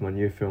circle with my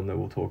new film that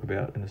we'll talk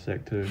about in a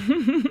sec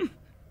too.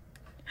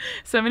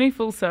 So many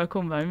full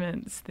circle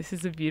moments. This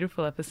is a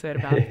beautiful episode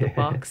about the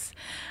box.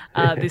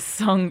 This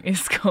song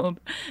is called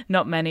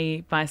Not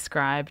Many by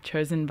Scribe,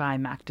 chosen by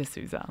Mac De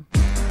Souza.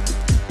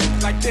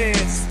 Like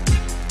this.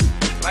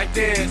 Like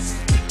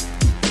this,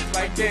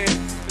 like this,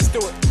 let's do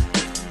it.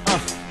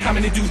 How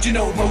many dudes you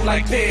know roll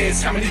like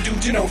this? How many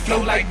dudes you know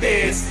flow like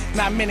this?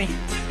 Not many,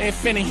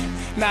 infinity,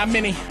 not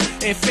many,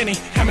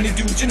 infinity. How many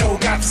dudes you know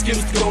got the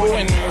skills to go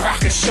and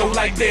rock a show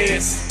like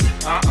this?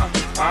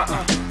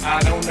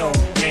 I don't know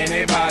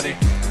anybody.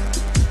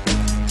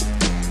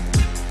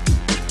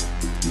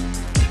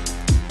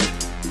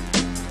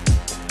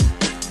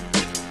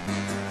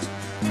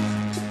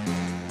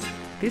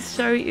 This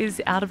show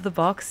is Out of the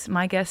Box.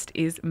 My guest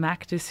is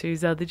Mac De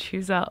Souza, the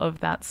chooser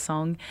of that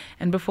song.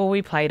 And before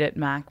we played it,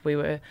 Mac, we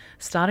were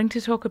starting to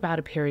talk about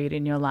a period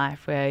in your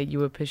life where you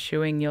were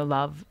pursuing your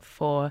love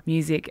for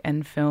music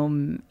and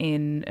film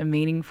in a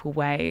meaningful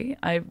way.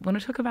 I want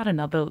to talk about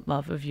another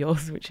love of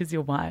yours, which is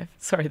your wife.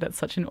 Sorry, that's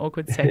such an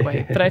awkward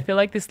segue. But I feel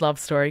like this love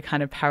story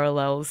kind of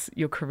parallels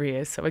your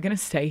career. So we're going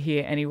to stay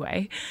here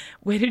anyway.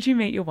 Where did you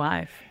meet your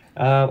wife?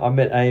 I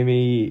met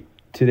Amy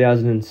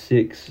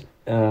 2006.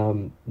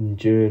 In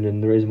June,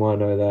 and the reason why I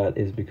know that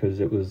is because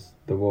it was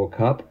the World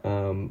Cup.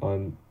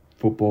 I'm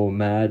football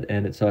mad,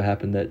 and it so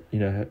happened that, you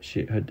know,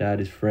 her dad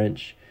is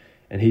French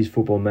and he's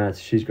football mad,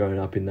 so she's growing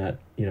up in that,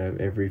 you know,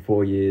 every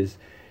 4 years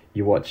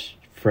you watch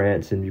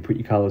France and you put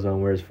your colours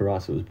on, whereas for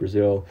us it was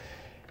Brazil.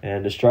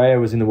 And Australia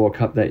was in the World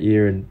Cup that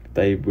year, and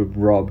they were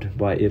robbed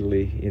by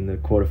Italy in the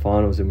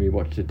quarterfinals, and we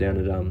watched it down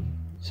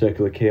at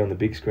Circular Quay on the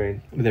big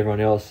screen with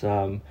everyone else.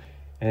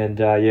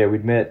 Yeah,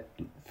 we'd met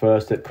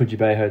first at Coogee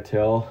Bay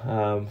Hotel.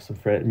 Some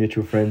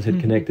mutual friends had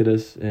connected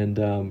us, and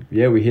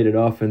we hit it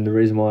off. And the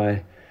reason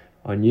why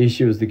I knew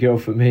she was the girl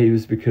for me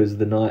was because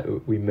the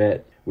night we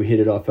met, we hit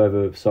it off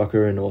over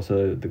soccer and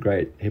also the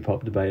great hip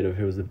hop debate of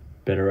who was the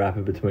better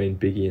rapper between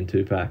Biggie and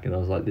Tupac. And I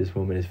was like, this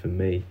woman is for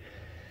me.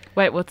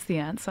 Wait, what's the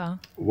answer?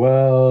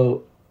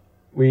 Well,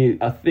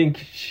 I think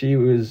she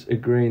was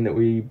agreeing that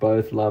we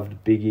both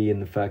loved Biggie,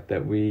 and the fact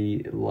that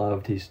we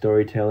loved his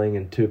storytelling,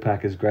 and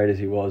Tupac, as great as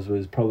he was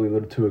probably a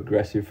little too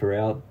aggressive for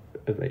our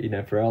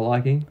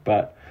liking.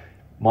 But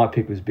my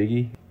pick was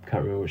Biggie.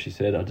 Can't remember what she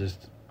said.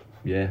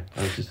 Her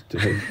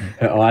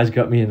eyes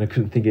got me, and I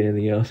couldn't think of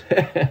anything else.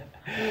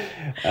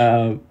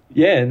 And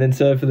then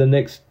so for the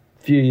next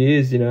few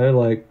years,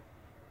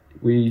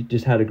 we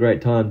just had a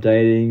great time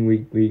dating.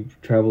 We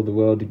traveled the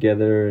world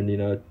together,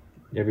 and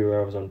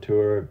everywhere I was on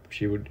tour,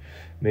 she would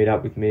meet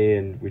up with me,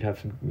 and we'd have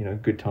some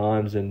good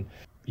times. And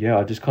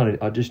I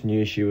just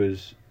knew she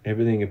was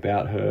everything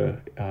about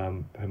her,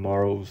 her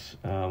morals,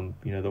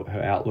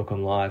 her outlook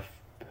on life,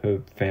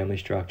 her family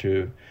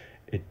structure.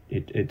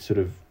 It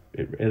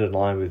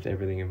aligned with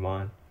everything in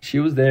mine. She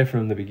was there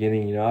from the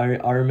beginning.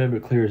 I remember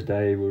it clear as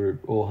day. We were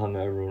all hung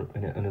over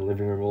in a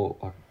living room.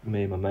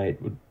 Me and my mate,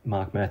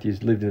 Mark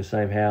Matthews, lived in the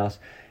same house.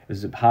 It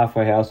was a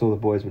halfway house. All the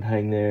boys would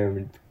hang there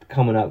and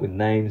coming up with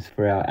names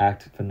for our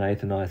act for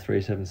Nathan I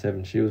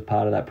 377. She was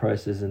part of that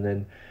process. And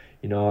then,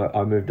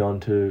 I moved on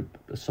to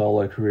a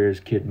solo career as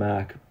Kid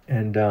Mac.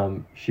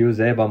 And she was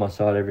there by my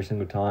side every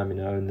single time,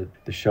 in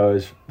the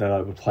shows that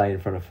I would play in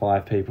front of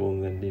 5 people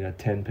and then,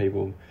 10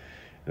 people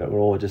that were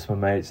all just my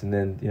mates. And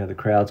then, the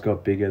crowds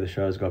got bigger, the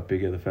shows got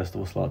bigger, the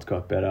festival slots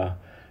got better.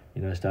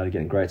 Started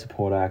getting great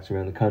support acts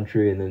around the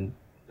country, and then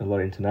a lot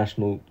of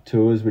international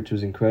tours, which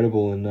was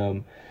incredible.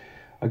 And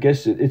I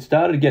guess it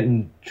started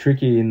getting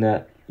tricky in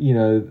that,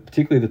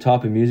 particularly the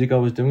type of music I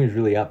was doing was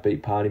really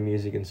upbeat party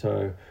music. And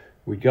so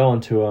we'd go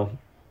on tour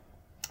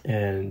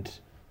and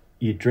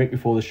you'd drink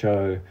before the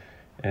show,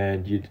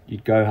 and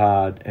you'd go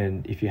hard,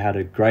 and if you had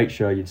a great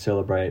show, you'd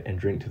celebrate and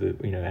drink to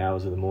the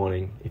hours of the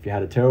morning. If you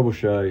had a terrible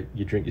show,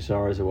 you'd drink your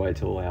sorrows away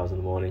till hours in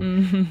the morning.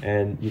 Mm-hmm.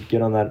 And you'd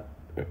get on that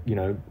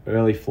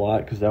early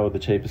flight, because they were the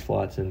cheapest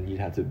flights, and you'd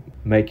have to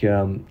make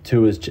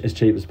tours as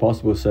cheap as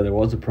possible so there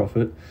was a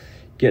profit.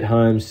 Get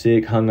home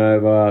sick,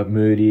 hungover,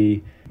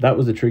 moody. That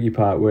was the tricky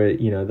part, where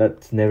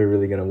that's never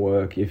really going to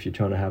work if you're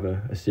trying to have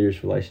a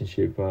serious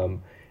relationship.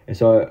 And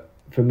so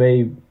for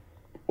me,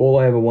 all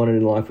I ever wanted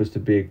in life was to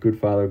be a good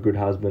father, a good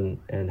husband,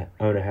 and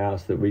own a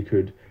house that we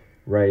could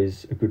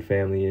raise a good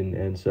family in.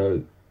 And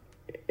so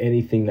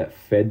anything that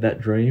fed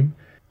that dream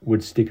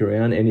would stick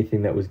around.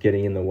 Anything that was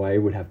getting in the way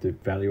would have to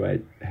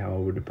evaluate how I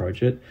would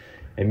approach it.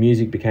 And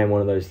music became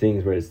one of those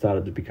things where it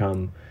started to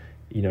become,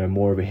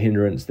 more of a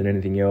hindrance than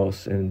anything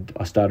else. And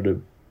I started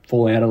to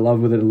fall out of love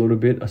with it a little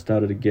bit. I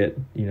started to get,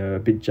 a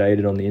bit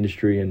jaded on the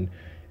industry, and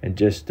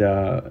just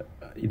the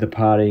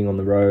partying on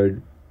the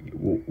road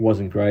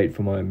wasn't great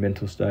for my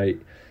mental state.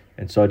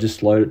 And so I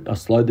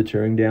slowed the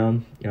touring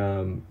down.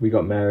 We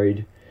got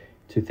married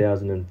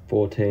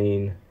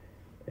 2014,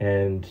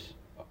 and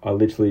I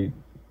literally,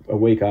 a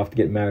week after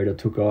getting married, I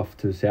took off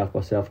to South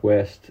by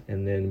Southwest,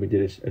 and then we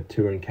did a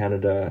tour in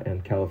Canada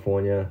and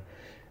California.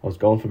 I was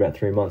gone for about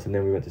 3 months, and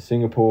then we went to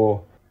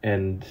Singapore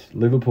and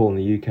Liverpool in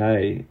the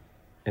UK,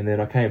 and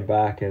then I came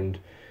back and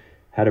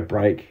had a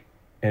break.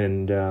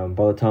 And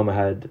by the time I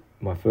had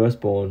my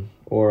firstborn,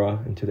 Aura,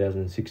 in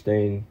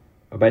 2016,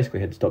 I basically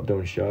had to stop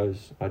doing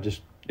shows.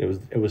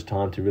 It was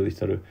time to really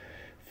sort of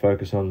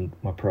focus on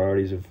my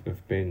priorities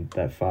of being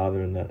that father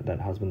and that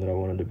husband that I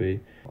wanted to be.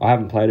 I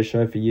haven't played a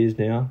show for years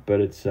now,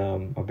 but it's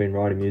I've been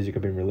writing music,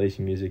 I've been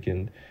releasing music,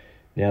 and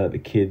now that the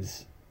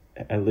kids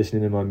are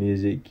listening to my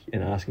music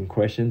and asking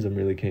questions, I'm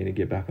really keen to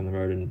get back on the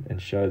road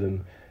and show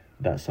them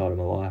that side of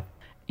my life.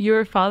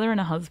 You're a father and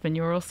a husband.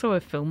 You were also a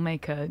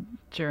filmmaker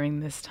during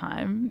this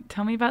time.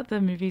 Tell me about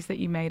the movies that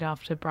you made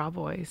after Bra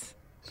Boys.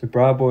 So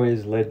Bra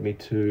Boys led me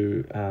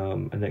to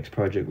a next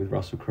project with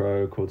Russell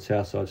Crowe called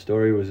South Side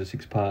Story. It was a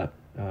 6-part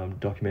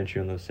documentary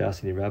on the South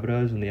Sydney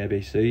Rabbitohs on the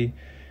ABC.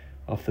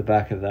 Off the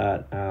back of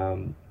that,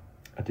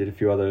 I did a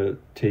few other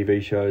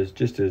TV shows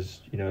just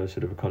as,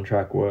 sort of a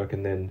contract work.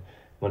 And then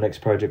my next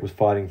project was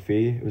Fighting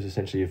Fear. It was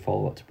essentially a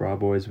follow-up to Bra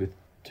Boys with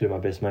 2 of my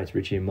best mates,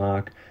 Richie and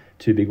Mark,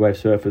 2 big wave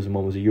surfers, and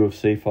one was a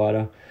UFC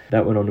fighter.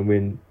 That went on to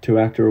win 2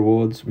 actor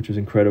awards, which was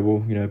incredible.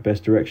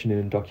 Best direction in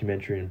a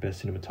documentary and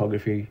best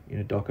cinematography in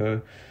a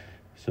doco.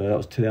 So that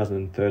was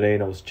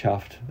 2013. I was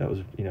chuffed. That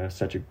was,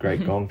 such a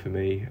great gong for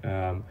me.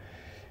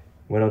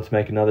 Went on to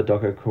make another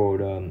doco called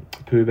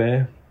Pooh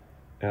Bear,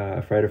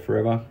 Afraid of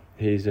Forever.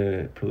 He's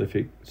a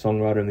prolific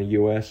songwriter in the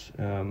US.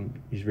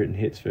 He's written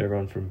hits for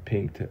everyone from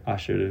Pink to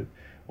Usher to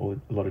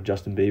a lot of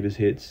Justin Bieber's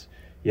hits.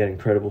 He had an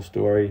incredible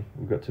story.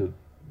 We got to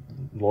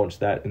launch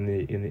that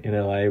in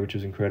LA, which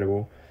was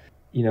incredible.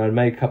 I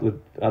made a couple of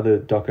other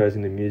docos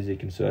in the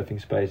music and surfing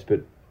space,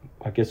 but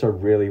I guess I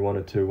really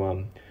wanted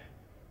to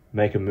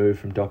make a move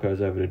from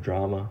docos over to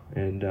drama,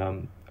 and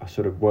I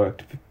sort of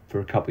worked for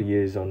a couple of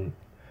years on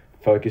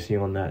focusing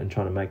on that and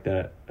trying to make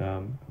that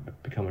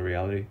become a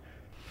reality.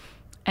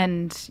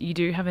 And you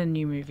do have a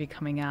new movie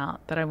coming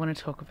out that I want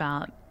to talk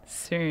about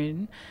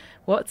soon.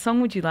 What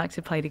song would you like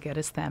to play to get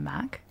us there,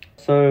 Mac?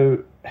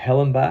 So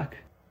Hell and Back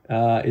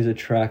is a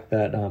track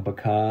that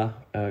Macario,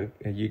 a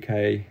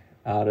UK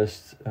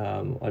artist,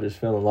 I just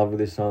fell in love with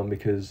this song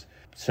because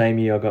same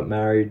year I got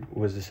married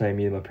was the same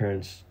year my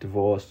parents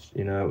divorced.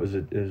 You know,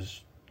 it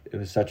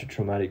was such a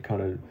traumatic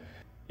kind of,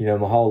 you know,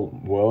 my whole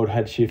world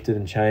had shifted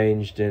and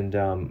changed, and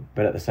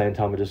but at the same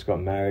time I just got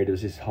married. It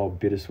was this whole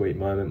bittersweet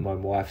moment. My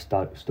wife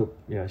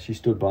she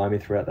stood by me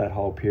throughout that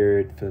whole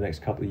period for the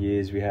next couple of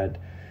years. We had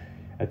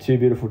two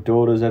beautiful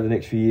daughters over the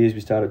next few years. We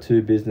started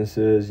 2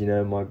 businesses. You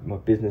know, my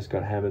business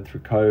got hammered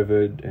through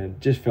COVID, and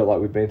just felt like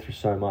we've been through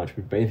so much.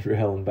 We've been through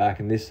hell and back,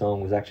 and this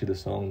song was actually the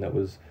song that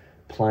was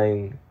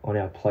playing on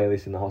our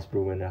playlist in the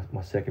hospital when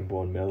my second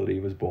born Melody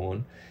was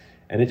born,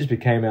 and it just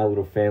became our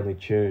little family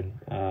tune.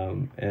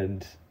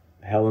 And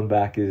Hell and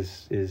Back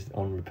is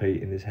on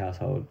repeat in this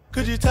household.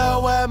 Could you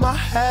tell where my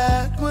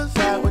head was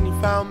at when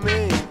you found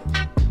me?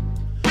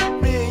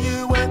 Me and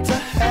you went to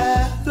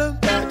hell and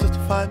back just to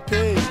find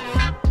peace.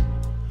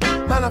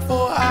 Man, I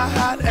thought I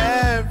had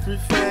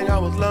everything, I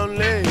was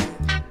lonely.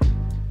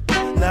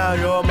 Now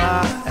you're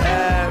my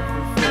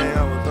everything,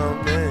 I was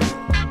lonely.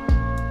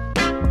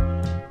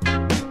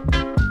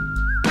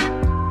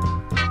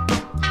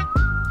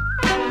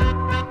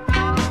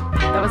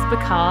 That was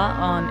Bakar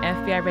on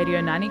FBI Radio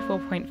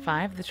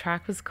 94.5. The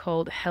track was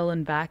called Hell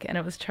and Back, and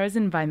it was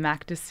chosen by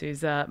Mac De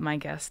Souza, my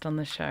guest on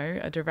the show,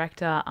 a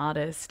director,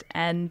 artist,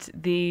 and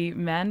the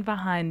man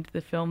behind the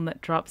film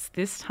that drops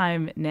this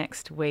time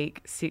next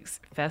week, 6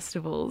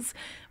 Festivals.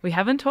 We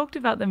haven't talked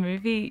about the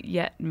movie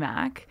yet,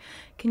 Mac.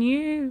 Can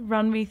you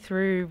run me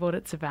through what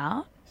it's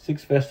about?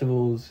 6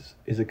 Festivals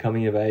is a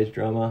coming-of-age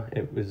drama.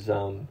 It was...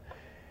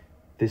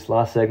 this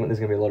last segment, there's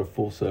going to be a lot of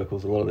full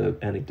circles. A lot of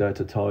the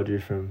anecdotes I told you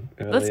from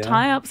earlier. Let's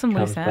tie up some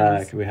loose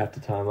ends. Back. We have to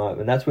tie them up.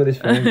 And that's where this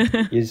film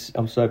is.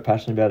 I'm so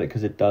passionate about it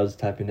because it does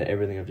tap into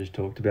everything I've just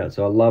talked about.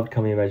 So I loved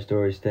coming-of-age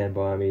stories, Stand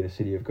By Me, The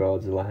City of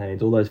Gods, The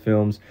Lahanes, all those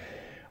films.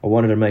 I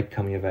wanted to make a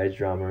coming-of-age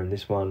drama, and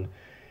this one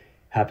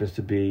happens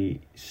to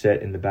be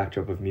set in the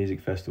backdrop of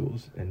music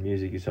festivals. And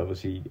music is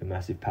obviously a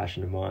massive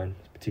passion of mine,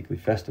 particularly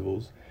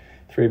festivals.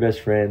 3 best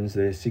friends,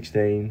 they're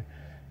 16,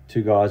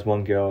 2 guys,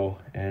 1 girl,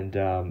 and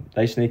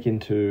they sneak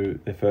into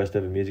their first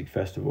ever music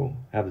festival,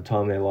 have the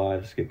time of their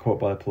lives, get caught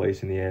by the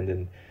police in the end,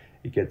 and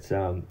it gets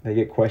they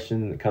get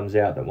questioned, and it comes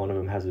out that one of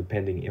them has a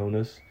pending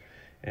illness,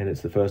 and it's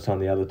the first time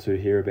the other 2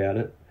 hear about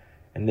it.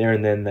 And there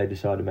and then they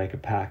decide to make a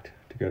pact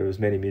to go to as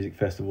many music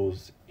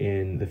festivals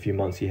in the few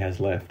months he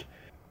has left.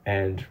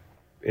 And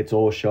it's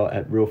all shot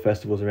at real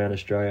festivals around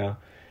Australia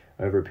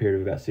over a period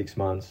of about 6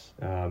 months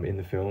in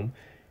the film,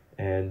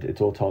 and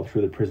it's all told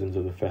through the prisms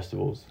of the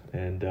festivals.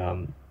 And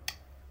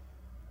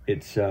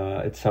it's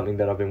something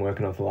that I've been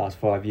working on for the last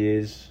 5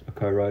 years. I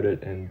co-wrote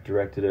it and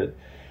directed it,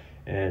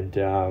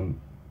 and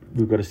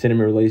we've got a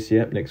cinema release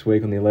next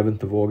week on the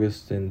 11th of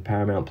August, and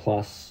Paramount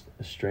Plus,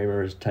 a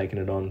streamer, has taken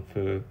it on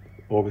for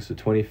August the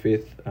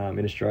 25th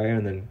in Australia,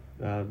 and then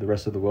the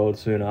rest of the world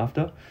soon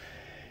after.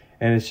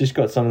 And it's just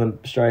got some of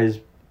Australia's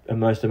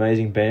most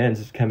amazing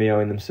bands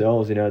cameoing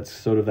themselves. You know, it's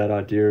sort of that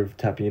idea of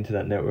tapping into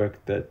that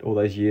network that all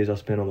those years I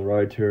spent on the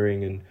road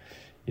touring and,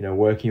 you know,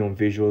 working on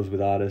visuals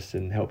with artists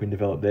and helping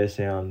develop their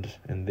sound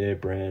and their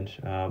brand,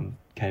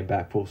 came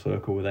back full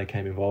circle where they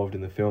came involved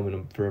in the film, and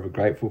I'm forever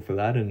grateful for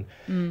that. And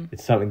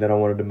it's something that I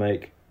wanted to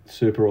make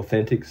super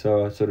authentic,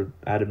 so I sort of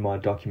added my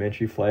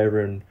documentary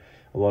flavour, and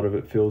a lot of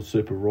it feels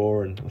super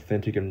raw and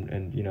authentic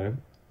and you know,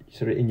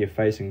 sort of in your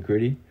face and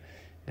gritty.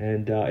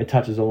 And it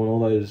touches on all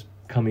those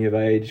coming of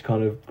age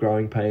kind of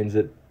growing pains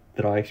that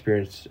I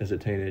experienced as a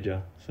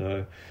teenager.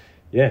 So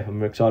yeah,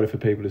 I'm excited for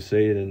people to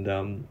see it.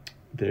 And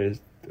there's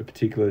a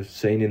particular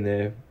scene in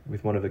there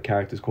with one of the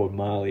characters called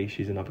Marley.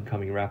 She's an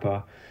up-and-coming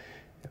rapper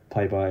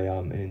played by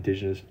an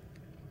Indigenous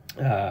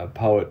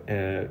poet,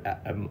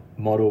 a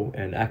model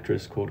and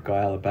actress called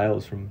Guyala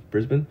Bales from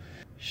Brisbane.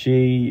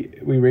 We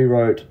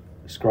rewrote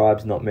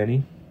Scribes Not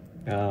Many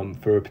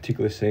for a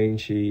particular scene.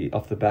 She,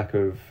 off the back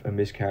of a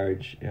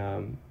miscarriage,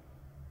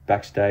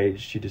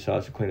 backstage, she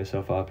decides to clean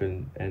herself up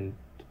and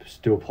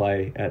still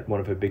play at one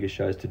of her biggest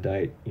shows to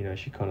date. You know,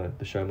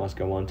 the show must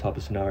go on type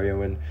of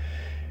scenario. And,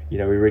 you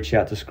know, we reached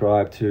out to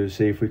Scribe to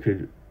see if we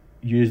could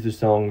use the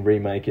song,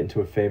 remake it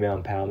into a female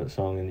empowerment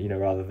song, and, you know,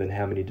 rather than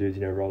how many dudes,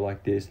 you know, roll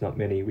like this, not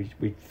many,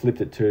 we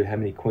flipped it to how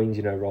many queens,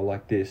 you know, roll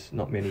like this,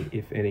 not many,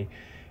 if any.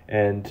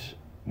 And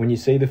when you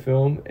see the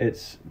film,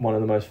 it's one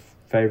of the most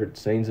favourite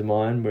scenes of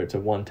mine, where it's a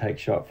one-take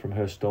shot from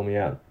her storming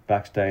out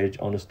backstage,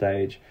 on a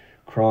stage,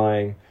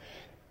 crying,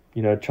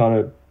 you know,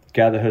 trying to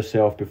gather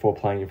herself before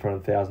playing in front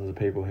of thousands of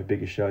people, her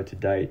biggest show to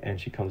date, and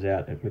she comes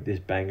out with this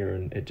banger,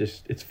 and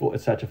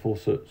it's such a full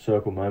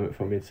circle moment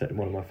for me. It's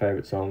one of my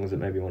favourite songs that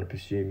made me want to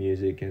pursue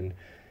music, and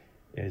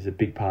is a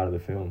big part of the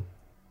film.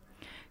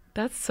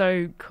 That's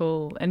so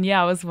cool. And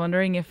yeah, I was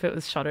wondering if it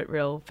was shot at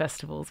real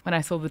festivals. When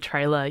I saw the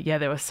trailer, yeah,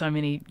 there were so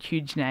many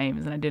huge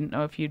names, and I didn't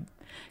know if you'd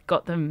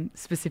got them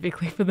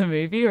specifically for the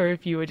movie or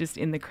if you were just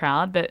in the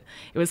crowd, but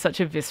it was such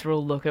a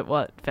visceral look at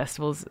what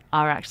festivals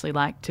are actually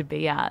like to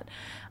be at.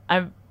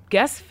 I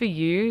guess for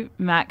you,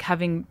 Mac,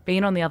 having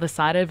been on the other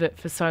side of it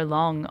for so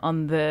long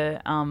on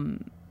the,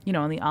 on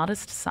the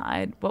artist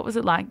side, what was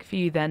it like for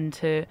you then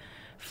to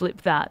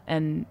flip that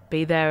and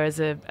be there as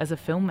a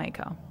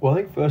filmmaker? Well, I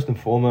think first and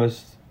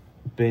foremost,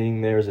 being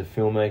there as a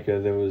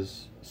filmmaker, there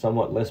was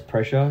somewhat less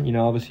pressure.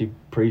 Obviously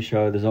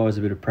pre-show, there's always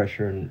a bit of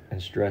pressure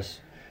and stress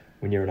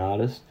when you're an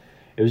artist.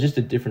 It was just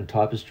a different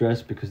type of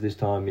stress because this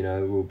time, we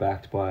were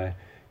backed by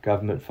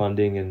government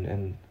funding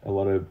and a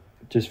lot of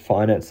just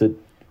finance. That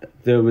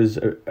there was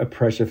a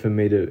pressure for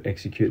me to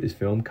execute this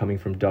film coming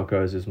from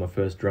docos as my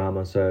first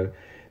drama. So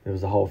there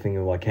was the whole thing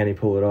of like, can he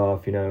pull it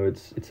off?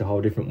 It's a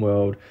whole different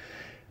world.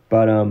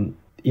 But,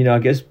 I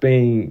guess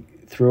being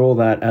through all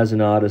that as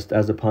an artist,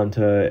 as a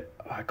punter,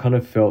 I kind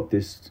of felt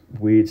this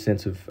weird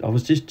sense of, I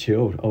was just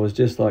chilled. I was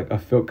just like, I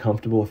felt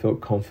comfortable. I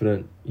felt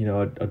confident.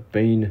 I'd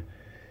been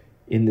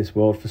in this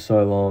world for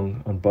so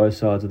long on both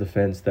sides of the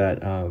fence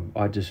that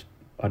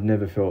I'd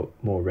never felt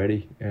more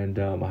ready. And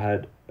I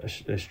had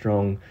a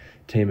strong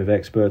team of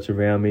experts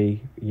around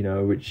me,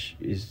 which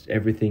is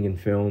everything in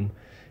film.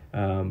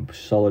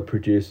 Solid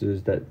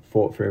producers that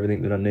fought for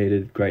everything that I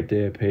needed, great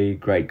DOP,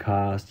 great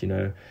cast,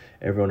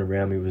 everyone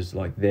around me was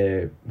like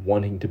there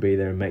wanting to be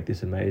there and make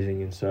this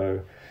amazing. And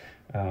so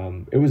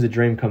it was a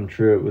dream come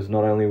true. It was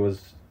not only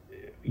was,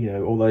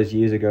 all those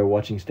years ago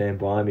watching Stand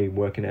By Me,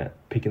 working at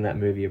picking that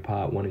movie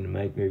apart, wanting to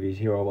make movies,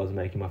 here I was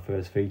making my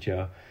first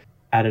feature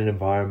at an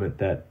environment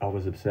that I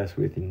was obsessed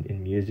with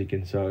in music.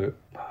 And so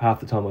half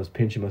the time I was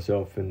pinching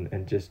myself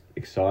and just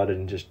excited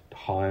and just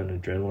high on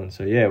adrenaline.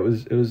 So yeah, it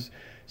was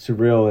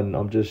surreal, and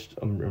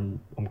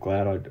I'm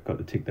glad I got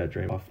to tick that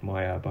dream off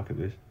my bucket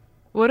list.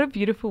 What a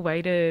beautiful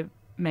way to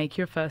make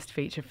your first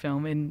feature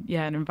film in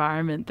an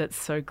environment that's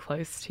so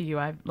close to you.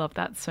 I love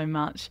that so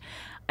much.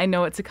 I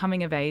know it's a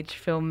coming of age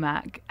film,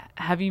 Mac.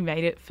 Have you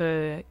made it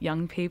for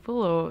young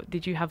people, or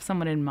did you have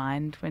someone in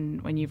mind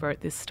when you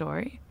wrote this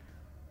story?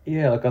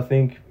 Yeah, I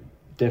think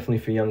definitely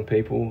for young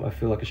people. I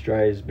feel like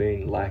Australia's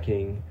been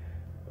lacking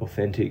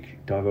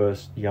authentic,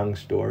 diverse, young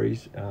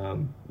stories,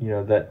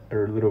 that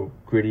are a little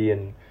gritty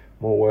and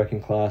more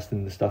working class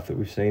than the stuff that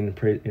we've seen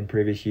in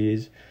previous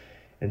years.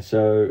 And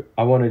so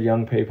I wanted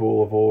young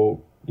people of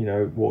all,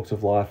 walks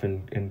of life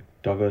and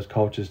diverse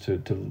cultures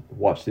to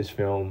watch this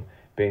film,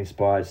 be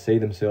inspired, see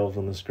themselves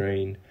on the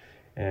screen,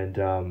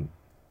 and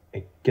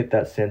get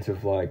that sense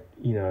of like,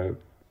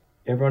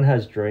 everyone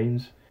has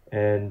dreams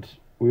and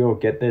we all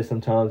get there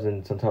sometimes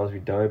and sometimes we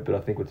don't. But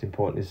I think what's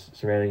important is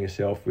surrounding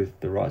yourself with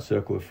the right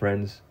circle of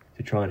friends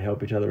to try and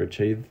help each other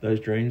achieve those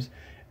dreams.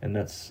 And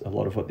that's a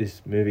lot of what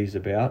this movie is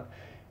about.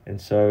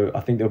 And so I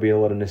think there'll be a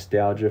lot of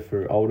nostalgia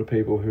for older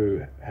people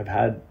who have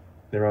had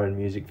their own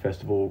music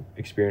festival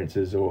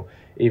experiences, or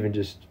even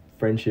just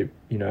friendship,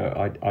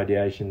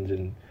 ideations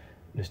and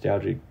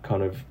nostalgic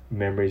kind of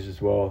memories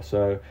as well.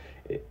 So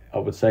I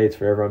would say it's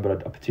for everyone,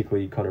 but I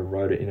particularly kind of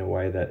wrote it in a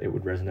way that it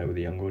would resonate with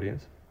a young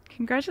audience.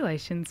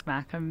 Congratulations,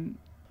 Mac. I'm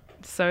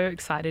so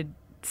excited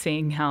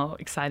seeing how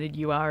excited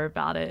you are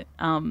about it.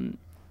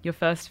 Your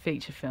first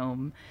feature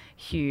film,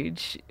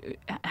 huge.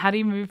 How do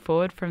you move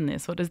forward from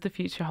this? What does the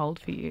future hold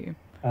for you?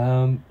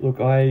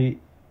 Look,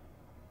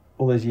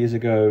 all those years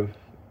ago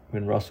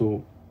when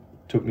Russell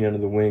took me under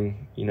the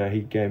wing,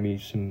 he gave me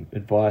some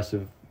advice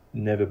of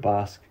never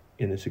bask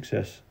in the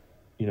success,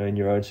 in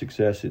your own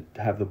success,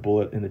 have the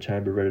bullet in the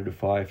chamber ready to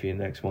fire for your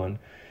next one.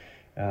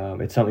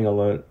 It's something I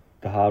learnt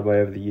the hard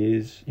way over the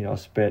years. I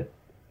spent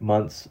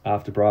months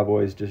after Bra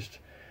Boys just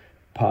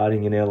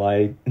partying in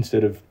LA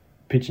instead of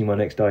pitching my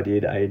next idea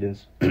to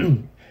agents.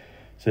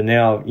 So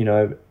now,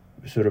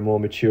 sort of more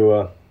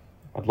mature.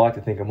 I'd like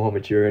to think I'm more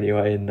mature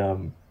anyway,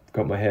 and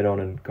got my head on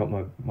and got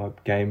my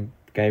game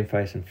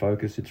face and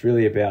focus. It's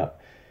really about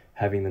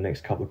having the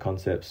next couple of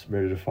concepts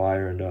ready to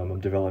fire, and I'm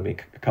developing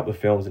a couple of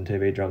films and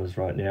TV dramas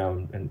right now,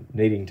 and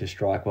needing to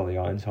strike while the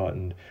iron's hot.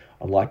 And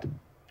I'd like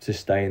to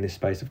stay in this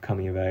space of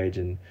coming of age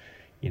and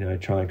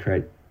try and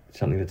create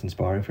something that's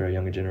inspiring for our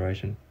younger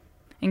generation.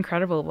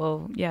 Incredible.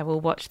 Well, yeah, we'll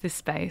watch this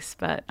space,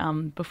 but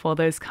before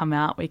those come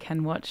out, we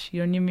can watch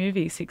your new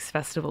movie, Six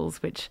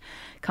Festivals, which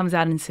comes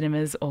out in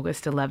cinemas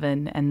August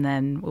 11 and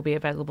then will be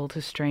available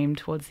to stream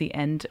towards the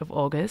end of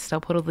August.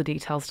 I'll put all the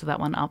details to that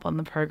one up on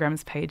the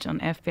program's page on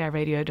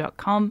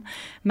fbiradio.com.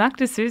 Mac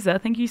De Souza,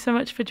 thank you so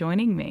much for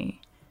joining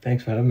me.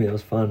 Thanks for having me. It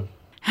was fun.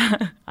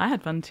 I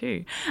had fun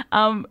too.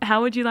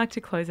 How would you like to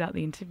close out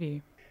the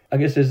interview? I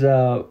guess there's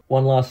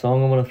one last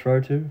song I want to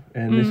throw to,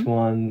 and this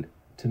one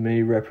to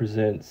me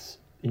represents,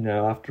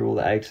 after all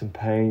the aches and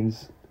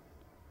pains,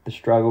 the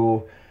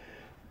struggle,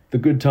 the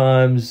good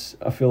times,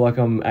 I feel like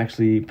I'm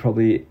actually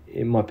probably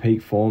in my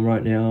peak form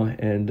right now,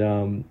 and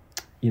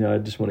I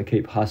just want to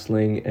keep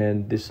hustling.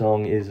 And this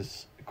song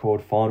is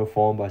called Final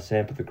Form by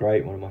Sampa the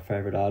Great, one of my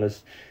favourite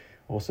artists.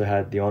 Also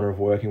had the honour of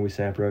working with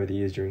Sampa over the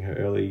years during her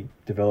early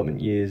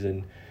development years,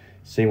 and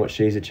seeing what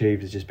she's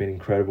achieved has just been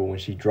incredible. When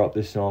she dropped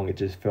this song, it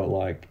just felt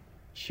like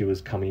she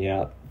was coming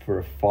out for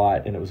a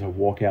fight, and it was her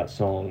walkout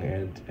song,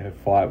 and her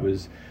fight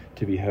was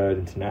to be heard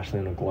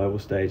internationally on a global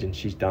stage, and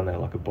she's done that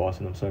like a boss,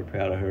 and I'm so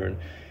proud of her. And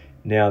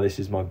now this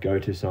is my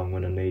go-to song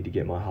when I need to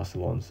get my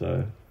hustle on.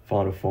 So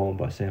Final Form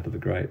by Sample the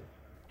Great.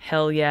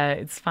 Hell yeah,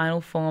 it's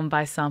Final Form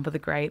by Sample the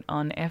Great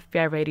on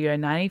FBI Radio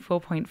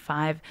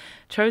 94.5,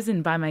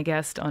 chosen by my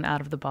guest on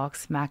Out of the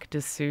Box, Mac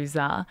De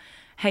Souza.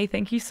 Hey,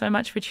 thank you so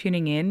much for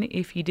tuning in.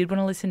 If you did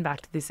want to listen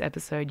back to this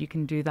episode, you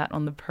can do that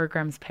on the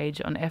programs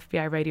page on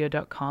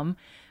fbiradio.com,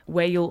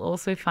 where you'll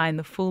also find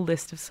the full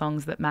list of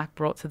songs that Mac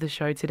brought to the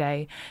show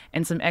today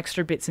and some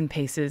extra bits and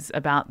pieces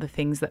about the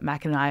things that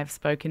Mac and I have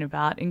spoken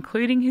about,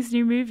 including his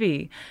new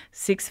movie,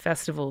 6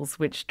 Festivals,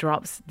 which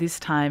drops this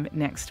time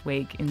next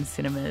week in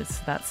cinemas.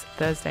 That's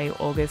Thursday,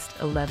 August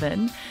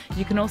 11.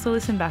 You can also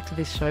listen back to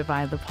this show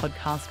via the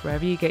podcast,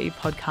 wherever you get your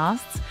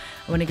podcasts.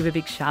 I want to give a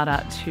big shout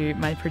out to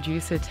my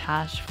producer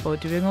Tash for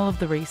doing all of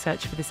the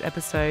research for this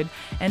episode,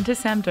 and to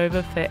Sam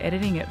Dover for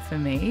editing it for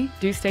me.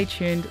 Do stay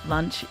tuned,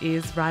 lunch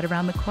is right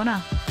around the corner.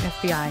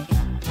 FBI.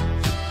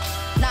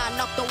 Nah,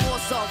 knock the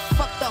walls off,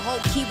 fuck the whole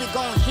key, we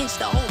gon' hinge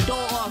the whole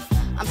door off.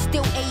 I'm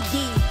still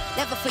AD,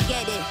 never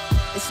forget it.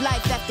 It's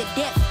life after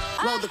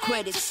death, roll the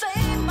credits.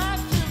 Say my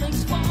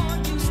feelings for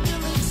you still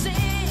exist.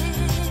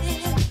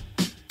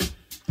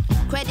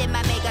 Credit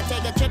my maker,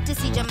 take a trip to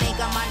see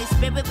Jamaica. Molly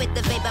spirit with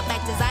the vapor, back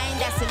to Zion,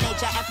 that's in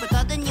nature.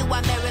 Africa, the new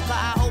America,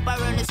 I hope I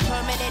earn this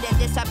permanent. And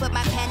this I put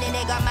my pen in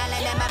it, got my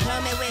land and my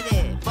permit with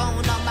it.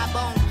 Bone on my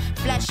bone,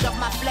 flesh off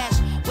my flesh.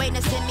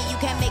 Witness in me, you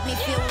can't make me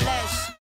feel less.